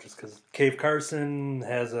should know just because Cave Carson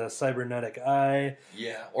has a cybernetic eye.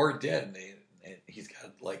 Yeah, or dead. He's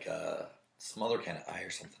got like some other kind of eye or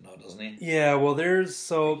something now, doesn't he? Yeah, well,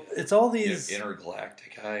 it's all these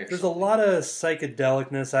intergalactic eye. There's something. A lot of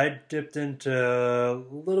psychedelicness. I dipped into a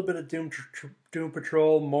little bit of Doom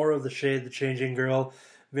Patrol, more of the Shade the Changing Girl.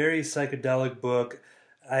 Very psychedelic book.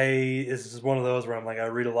 This is one of those where I'm like, I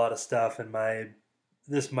read a lot of stuff, and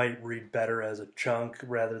this might read better as a chunk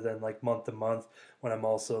rather than like month to month when I'm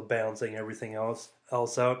also balancing everything else out.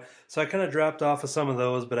 So I kind of dropped off of some of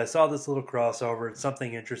those, but I saw this little crossover. It's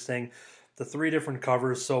something interesting. The 3 different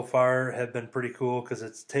covers so far have been pretty cool because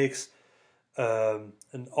it takes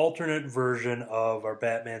an alternate version of our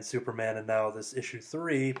Batman, Superman, and now this issue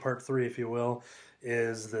 3, part 3, if you will,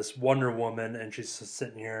 is this Wonder Woman, and she's just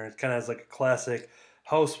sitting here. It kind of has like a classic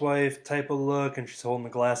housewife type of look, and she's holding a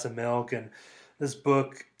glass of milk, and this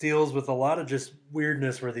book deals with a lot of just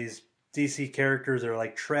weirdness where these DC characters are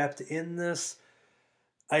like trapped in this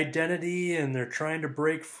identity and they're trying to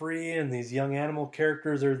break free, and these young animal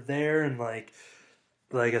characters are there, and like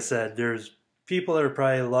I said, there's people that are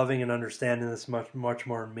probably loving and understanding this much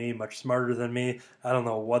more than me, much smarter than me. I don't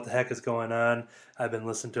know what the heck is going on. I've been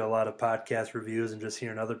listening to a lot of podcast reviews and just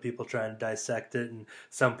hearing other people trying to dissect it, and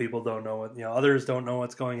some people don't know others don't know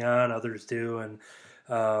what's going on, others do, and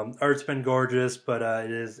art's been gorgeous, but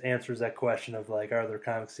it answers that question of like, are there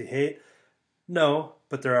comics you hate? No,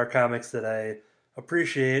 but there are comics that I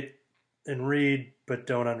appreciate and read, but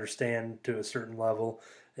don't understand to a certain level.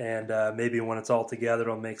 And maybe when it's all together,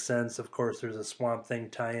 it'll make sense. Of course, there's a Swamp Thing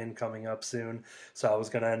tie-in coming up soon, so I was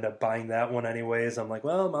going to end up buying that one anyways. I'm like,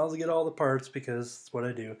 well, I might as well get all the parts because it's what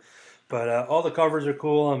I do. But all the covers are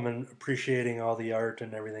cool. I'm appreciating all the art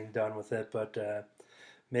and everything done with it, but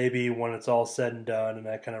maybe when it's all said and done and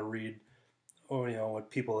I kind of read what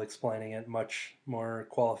people explaining it, much more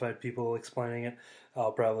qualified people explaining it,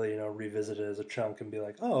 I'll probably revisit it as a chunk and be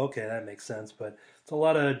like, oh, okay, that makes sense. But it's a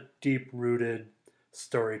lot of deep-rooted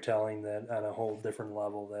storytelling that on a whole different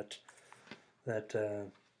level that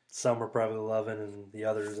some are probably loving and the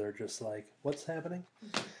others are just like, what's happening?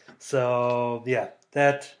 So yeah,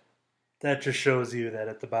 that just shows you that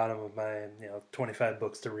at the bottom of my 25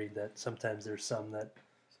 books to read, that sometimes there's some that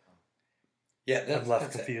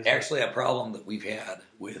that's confused. Actually a problem that we've had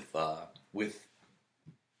with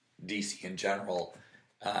DC in general,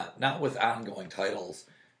 not with ongoing titles,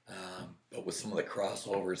 but with some of the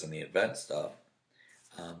crossovers and the event stuff.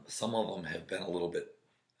 Some of them have been a little bit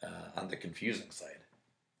on the confusing side.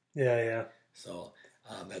 Yeah. So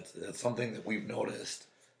that's something that we've noticed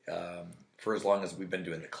for as long as we've been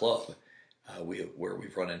doing the club, where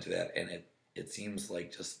we've run into that, and it seems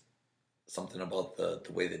like just something about the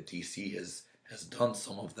way that DC has done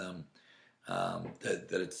some of them, that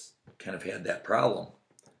it's kind of had that problem.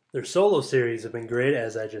 Their solo series have been great,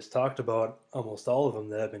 as I just talked about, almost all of them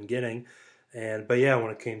that I've been getting. But yeah,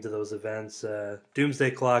 when it came to those events,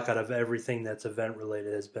 Doomsday Clock, out of everything that's event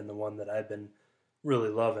related, has been the one that I've been really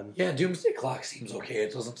loving. Yeah, Doomsday Clock seems okay.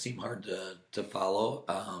 It doesn't seem hard to follow.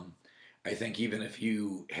 I think even if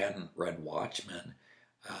you hadn't read Watchmen,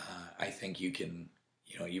 I think you can,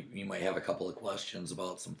 you might have a couple of questions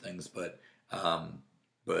about some things, but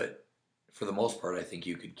for the most part, I think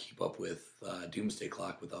you could keep up with Doomsday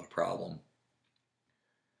Clock without a problem.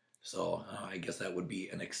 So I guess that would be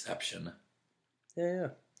an exception. Yeah.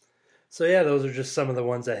 So yeah, those are just some of the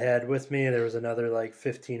ones I had with me. There was another like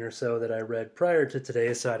 15 or so that I read prior to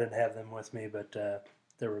today, so I didn't have them with me, but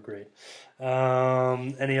they were great.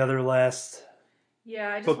 Any other last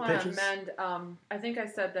Yeah, I just want to amend. I think I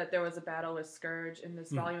said that there was a battle with Scourge in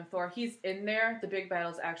this volume of Thor. He's in there. The big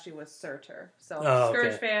battle's actually with Surtur. So,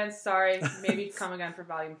 Scourge fans, sorry. Maybe come again for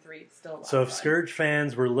volume 3. Still alive. So, if Scourge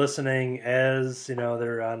fans were listening as,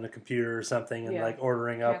 they're on the computer or something and like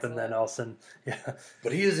ordering up, and then all of a sudden,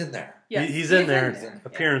 But he is in there. Yeah, he's in there.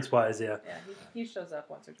 Appearance-wise, yeah. Yeah, he shows up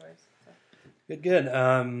once or twice. So.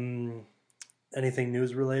 Good. Anything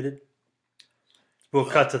news-related? We'll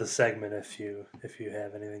cut to the segment if you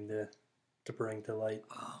have anything to bring to light.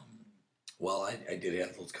 Well, I did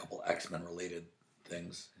have those couple X-Men related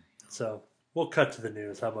things. So we'll cut to the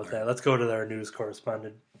news. How about that? Let's go to our news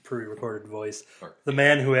correspondent, pre-recorded voice, the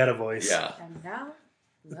man who had a voice. Yeah. And now,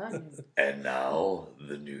 And now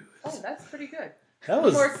the news. Oh, that's pretty good. That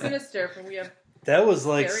was more sinister from we have. That was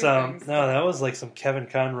like things. that was like some Kevin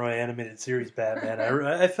Conroy animated series Batman.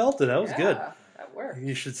 I felt it. That was good. That worked.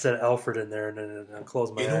 You should set Alfred in there and then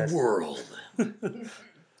close my eyes. In a world.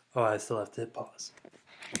 Oh, I still have to hit pause.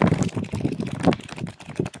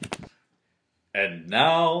 And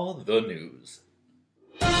now the news.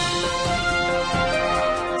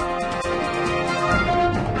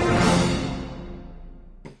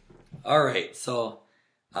 All right, so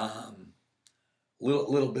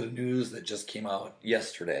little bit of news that just came out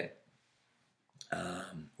yesterday.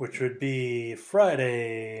 Which would be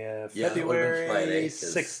Friday, February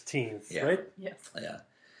 16th, right? Yes. Yeah.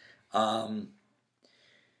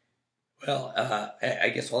 Well,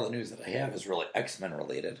 I guess all the news that I have is really X-Men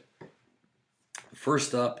related.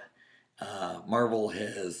 First up, Marvel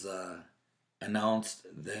has announced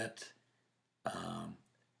that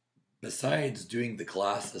besides doing the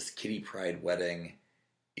Colossus Kitty Pryde wedding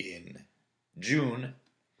in June,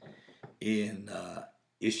 in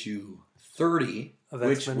issue 30, of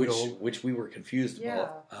which we were confused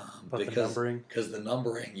about because the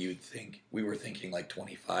numbering we were thinking like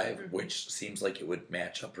 25, which seems like it would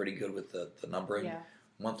match up pretty good with the numbering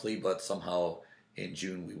monthly, but somehow in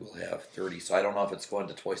June we will have 30. So I don't know if it's going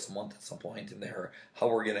to twice a month at some point in there, or how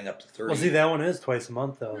we're getting up to 30. Well, see, that one is twice a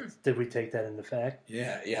month though. Did we take that into fact?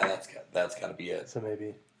 Yeah, that's got to be it. So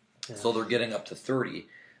maybe. Yeah. So they're getting up to 30,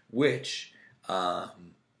 which I'm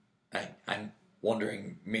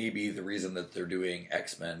wondering maybe the reason that they're doing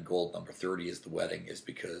X-Men Gold number 30 is the wedding is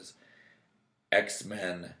because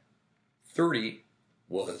X-Men 30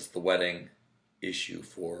 was the wedding issue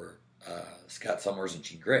for Scott Summers and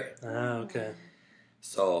Jean Grey. Ah, okay.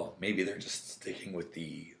 So maybe they're just sticking with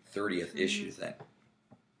the 30th issue thing.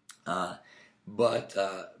 But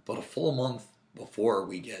a full month before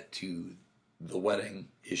we get to the wedding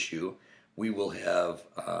issue, we will have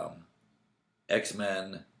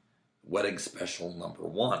X-Men Wedding Special number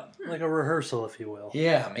 1. Like a rehearsal, if you will.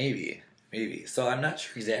 Yeah, maybe. So I'm not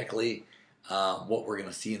sure exactly what we're going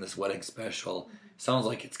to see in this wedding special. Sounds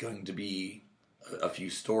like it's going to be a few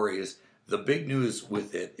stories. The big news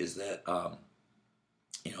with it is that,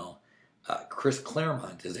 Chris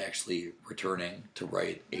Claremont is actually returning to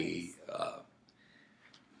write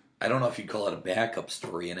I don't know if you'd call it a backup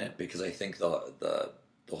story in it, because I think the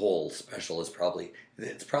whole special is probably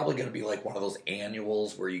going to be like one of those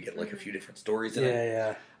annuals where you get like a few different stories in it.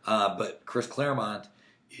 Yeah. But Chris Claremont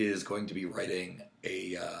is going to be writing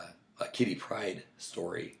a Kitty Pryde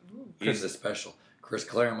story in the special. Chris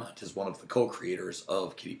Claremont is one of the co-creators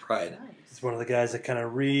of Kitty Pryde. Nice. He's one of the guys that kind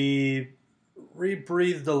of rebreathed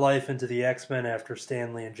the life into the X-Men after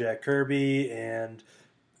Stan Lee and Jack Kirby, and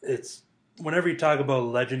it's whenever you talk about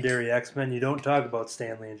legendary X-Men, you don't talk about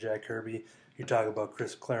Stan Lee and Jack Kirby. You talk about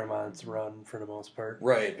Chris Claremont's run for the most part.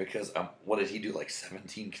 Right, because what did he do, like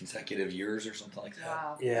 17 consecutive years or something like that?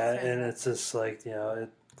 Wow. Yeah, and it's just like,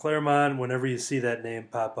 Claremont, whenever you see that name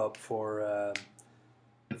pop up for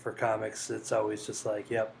comics, it's always just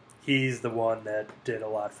like, yep, he's the one that did a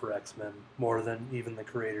lot for X-Men, more than even the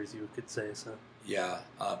creators, you could say. So yeah,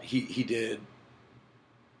 he did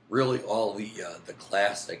really all the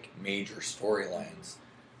classic major storylines.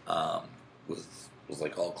 Was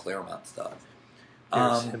like all Claremont stuff.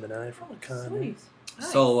 Here's him and I from a con. Sweet.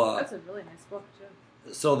 Nice. So that's a really nice book too.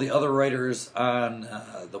 So the other writers on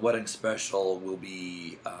the wedding special will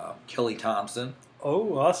be Kelly Thompson.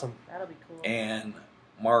 Oh, awesome! That'll be cool. And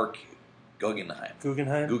Mark Guggenheim.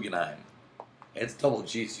 It's double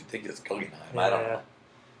G's. You'd think it's Guggenheim. Yeah. I don't know.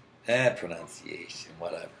 Pronunciation,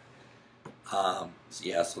 whatever.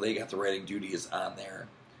 So they got the writing duties on there,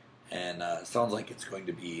 and it sounds like it's going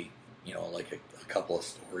to be, like a couple of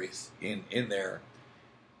stories in there.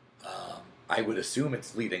 I would assume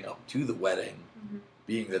it's leading up to the wedding,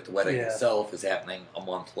 being that the wedding itself is happening a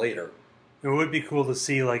month later. It would be cool to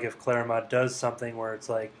see, like, if Claremont does something where it's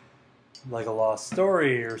like a lost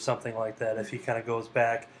story or something like that, if he kind of goes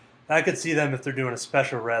back. I could see them if they're doing a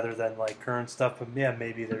special rather than, like, current stuff, but yeah,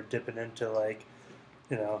 maybe they're dipping into, like,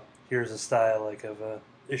 here's a style, like, of a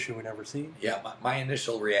issue we never seen. Yeah, my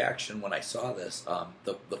initial reaction when I saw this,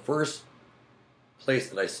 the first place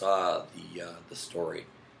that I saw the story,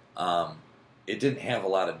 it didn't have a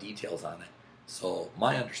lot of details on it. So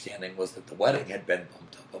my understanding was that the wedding had been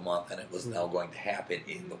bumped up a month, and it was now going to happen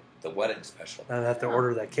in the wedding special. I'd have to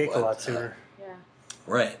order that cake a lot sooner. Yeah.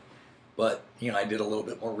 Right. But, I did a little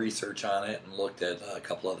bit more research on it and looked at a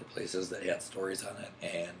couple other places that had stories on it,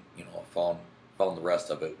 and, found the rest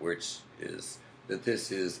of it, which is that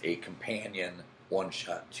this is a companion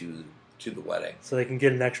one-shot to to the wedding. So they can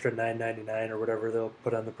get an extra $9.99 or whatever they'll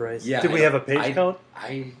put on the price. Yeah, Did we have a page count?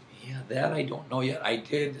 That I don't know yet. I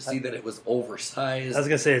did see that it was oversized. I was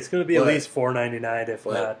gonna say it's gonna be at least $4.99 if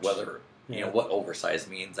not. Whether what oversized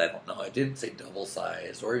means, I don't know. It didn't say double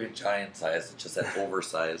size or even giant size. It just said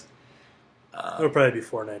oversized. It'll probably be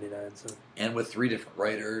 $4.99. So. And with 3 different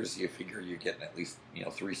writers, you figure you're getting at least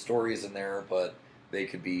 3 stories in there, but they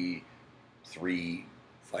could be 3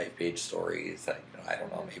 5-page stories. I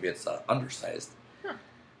don't know. Maybe it's undersized. Huh.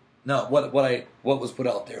 No, what was put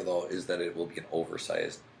out there though is that it will be an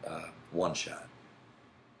oversized one shot.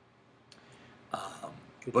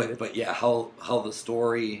 But yeah, how the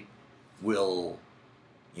story will,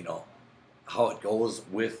 how it goes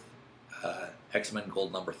with X-Men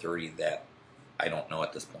Gold number 30, that I don't know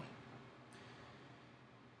at this point.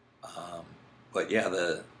 But yeah,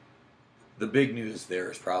 the big news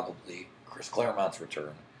there is probably Chris Claremont's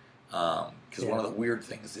return. Because one of the weird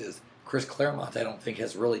things is Chris Claremont, I don't think,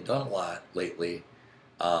 has really done a lot lately.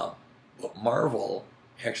 But Marvel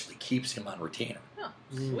actually keeps him on retainer. Oh,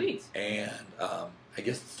 sweet. And I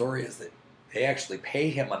guess the story is that they actually pay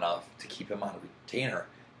him enough to keep him on retainer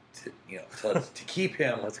to keep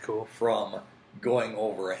him That's cool. from going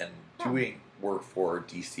over and doing work for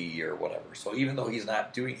DC or whatever. So even though he's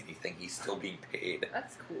not doing anything, he's still being paid.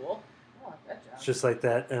 That's cool. I like that job. It's just like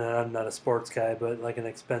that, and I'm not a sports guy, but like an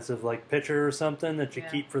expensive pitcher or something that you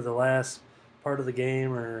keep for the last part of the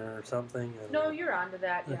game or something. No, you're onto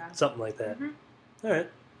that, yeah. Something like that. Mm-hmm. All right.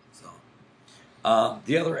 So,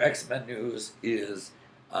 the other X-Men news is,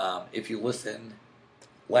 if you listened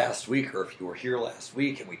last week, or if you were here last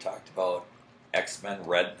week and we talked about X-Men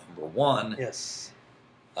Red number 1. Yes.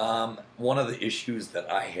 One of the issues that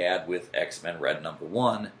I had with X-Men Red number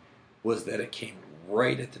 1 was that it came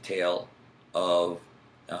right at the tail of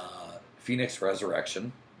Phoenix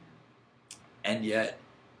Resurrection, and yet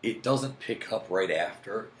it doesn't pick up right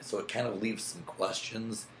after, so it kind of leaves some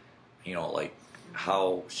questions, like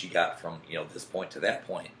how she got from this point to that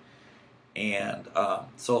point. And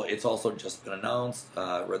so it's also just been announced.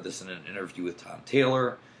 I read this in an interview with Tom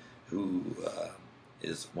Taylor, who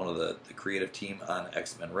is one of the creative team on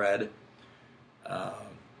X-Men Red,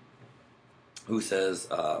 who says,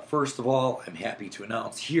 first of all, I'm happy to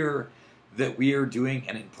announce here that we are doing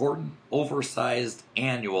an important oversized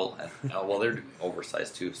annual, well, they're doing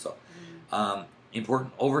oversized too, so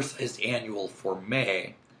important oversized annual for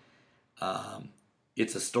May.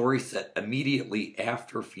 It's a story set immediately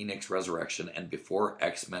after Phoenix Resurrection and before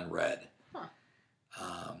X-Men Red.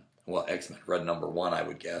 Well, X-Men Red number 1, I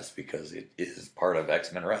would guess, because it is part of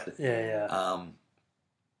X-Men Red. Yeah.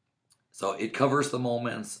 So it covers the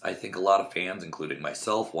moments I think a lot of fans, including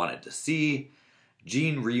myself, wanted to see.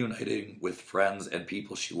 Jean reuniting with friends and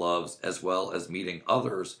people she loves, as well as meeting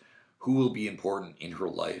others who will be important in her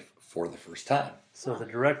life for the first time. So the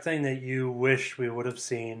direct thing that you wish we would have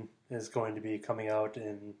seen is going to be coming out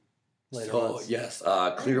in later months. So, yes,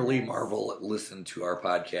 clearly Marvel listened to our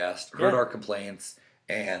podcast, heard our complaints,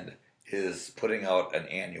 and is putting out an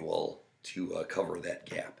annual to cover that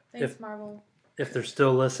gap. Thanks, Marvel. If they're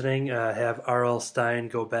still listening, have R.L. Stine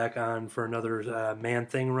go back on for another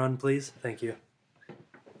Man-Thing run, please. Thank you.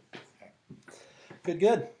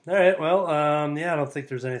 Good. All right, well, I don't think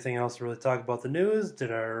there's anything else to really talk about the news.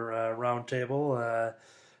 Did our round table,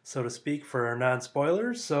 so to speak, for our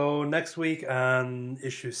non-spoilers. So next week on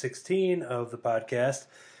issue 16 of the podcast,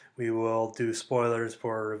 we will do spoilers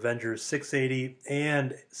for Avengers 680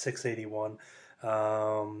 and 681,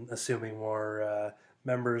 assuming more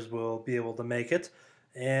members will be able to make it.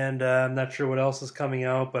 And I'm not sure what else is coming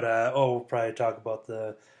out, but we'll probably talk about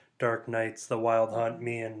the Dark Knights, The Wild Hunt.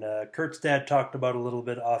 Me and Kurt's dad talked about a little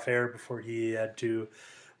bit off air before he had to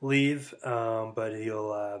leave, but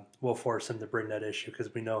we'll force him to bring that issue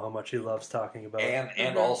because we know how much he loves talking about it.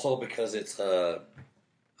 And also because it's a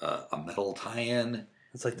metal tie-in.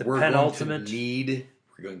 It's like the penultimate. We're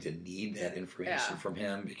going to need that information from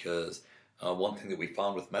him because one thing that we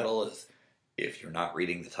found with metal is if you're not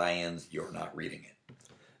reading the tie-ins, you're not reading it.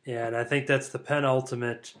 Yeah, and I think that's the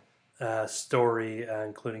penultimate story,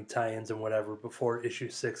 including tie-ins and whatever, before issue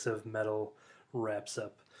 6 of Metal wraps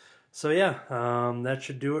up. So that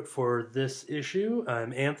should do it for this issue.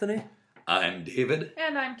 I'm Anthony. I'm David.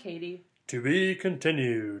 And I'm Katie. To be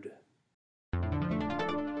continued.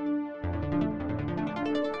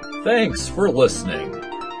 Thanks for listening.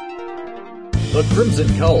 The Crimson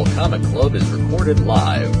Cowl Comic Club is recorded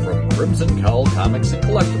live from Crimson Cowl Comics and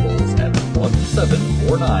Collectibles at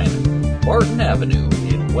 1749 Martin Avenue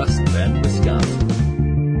in West Bend, Wisconsin.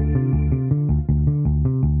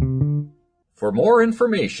 For more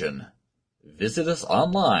information, visit us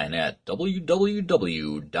online at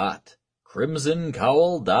www.ccccollabs.com.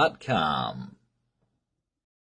 crimsoncowl.com.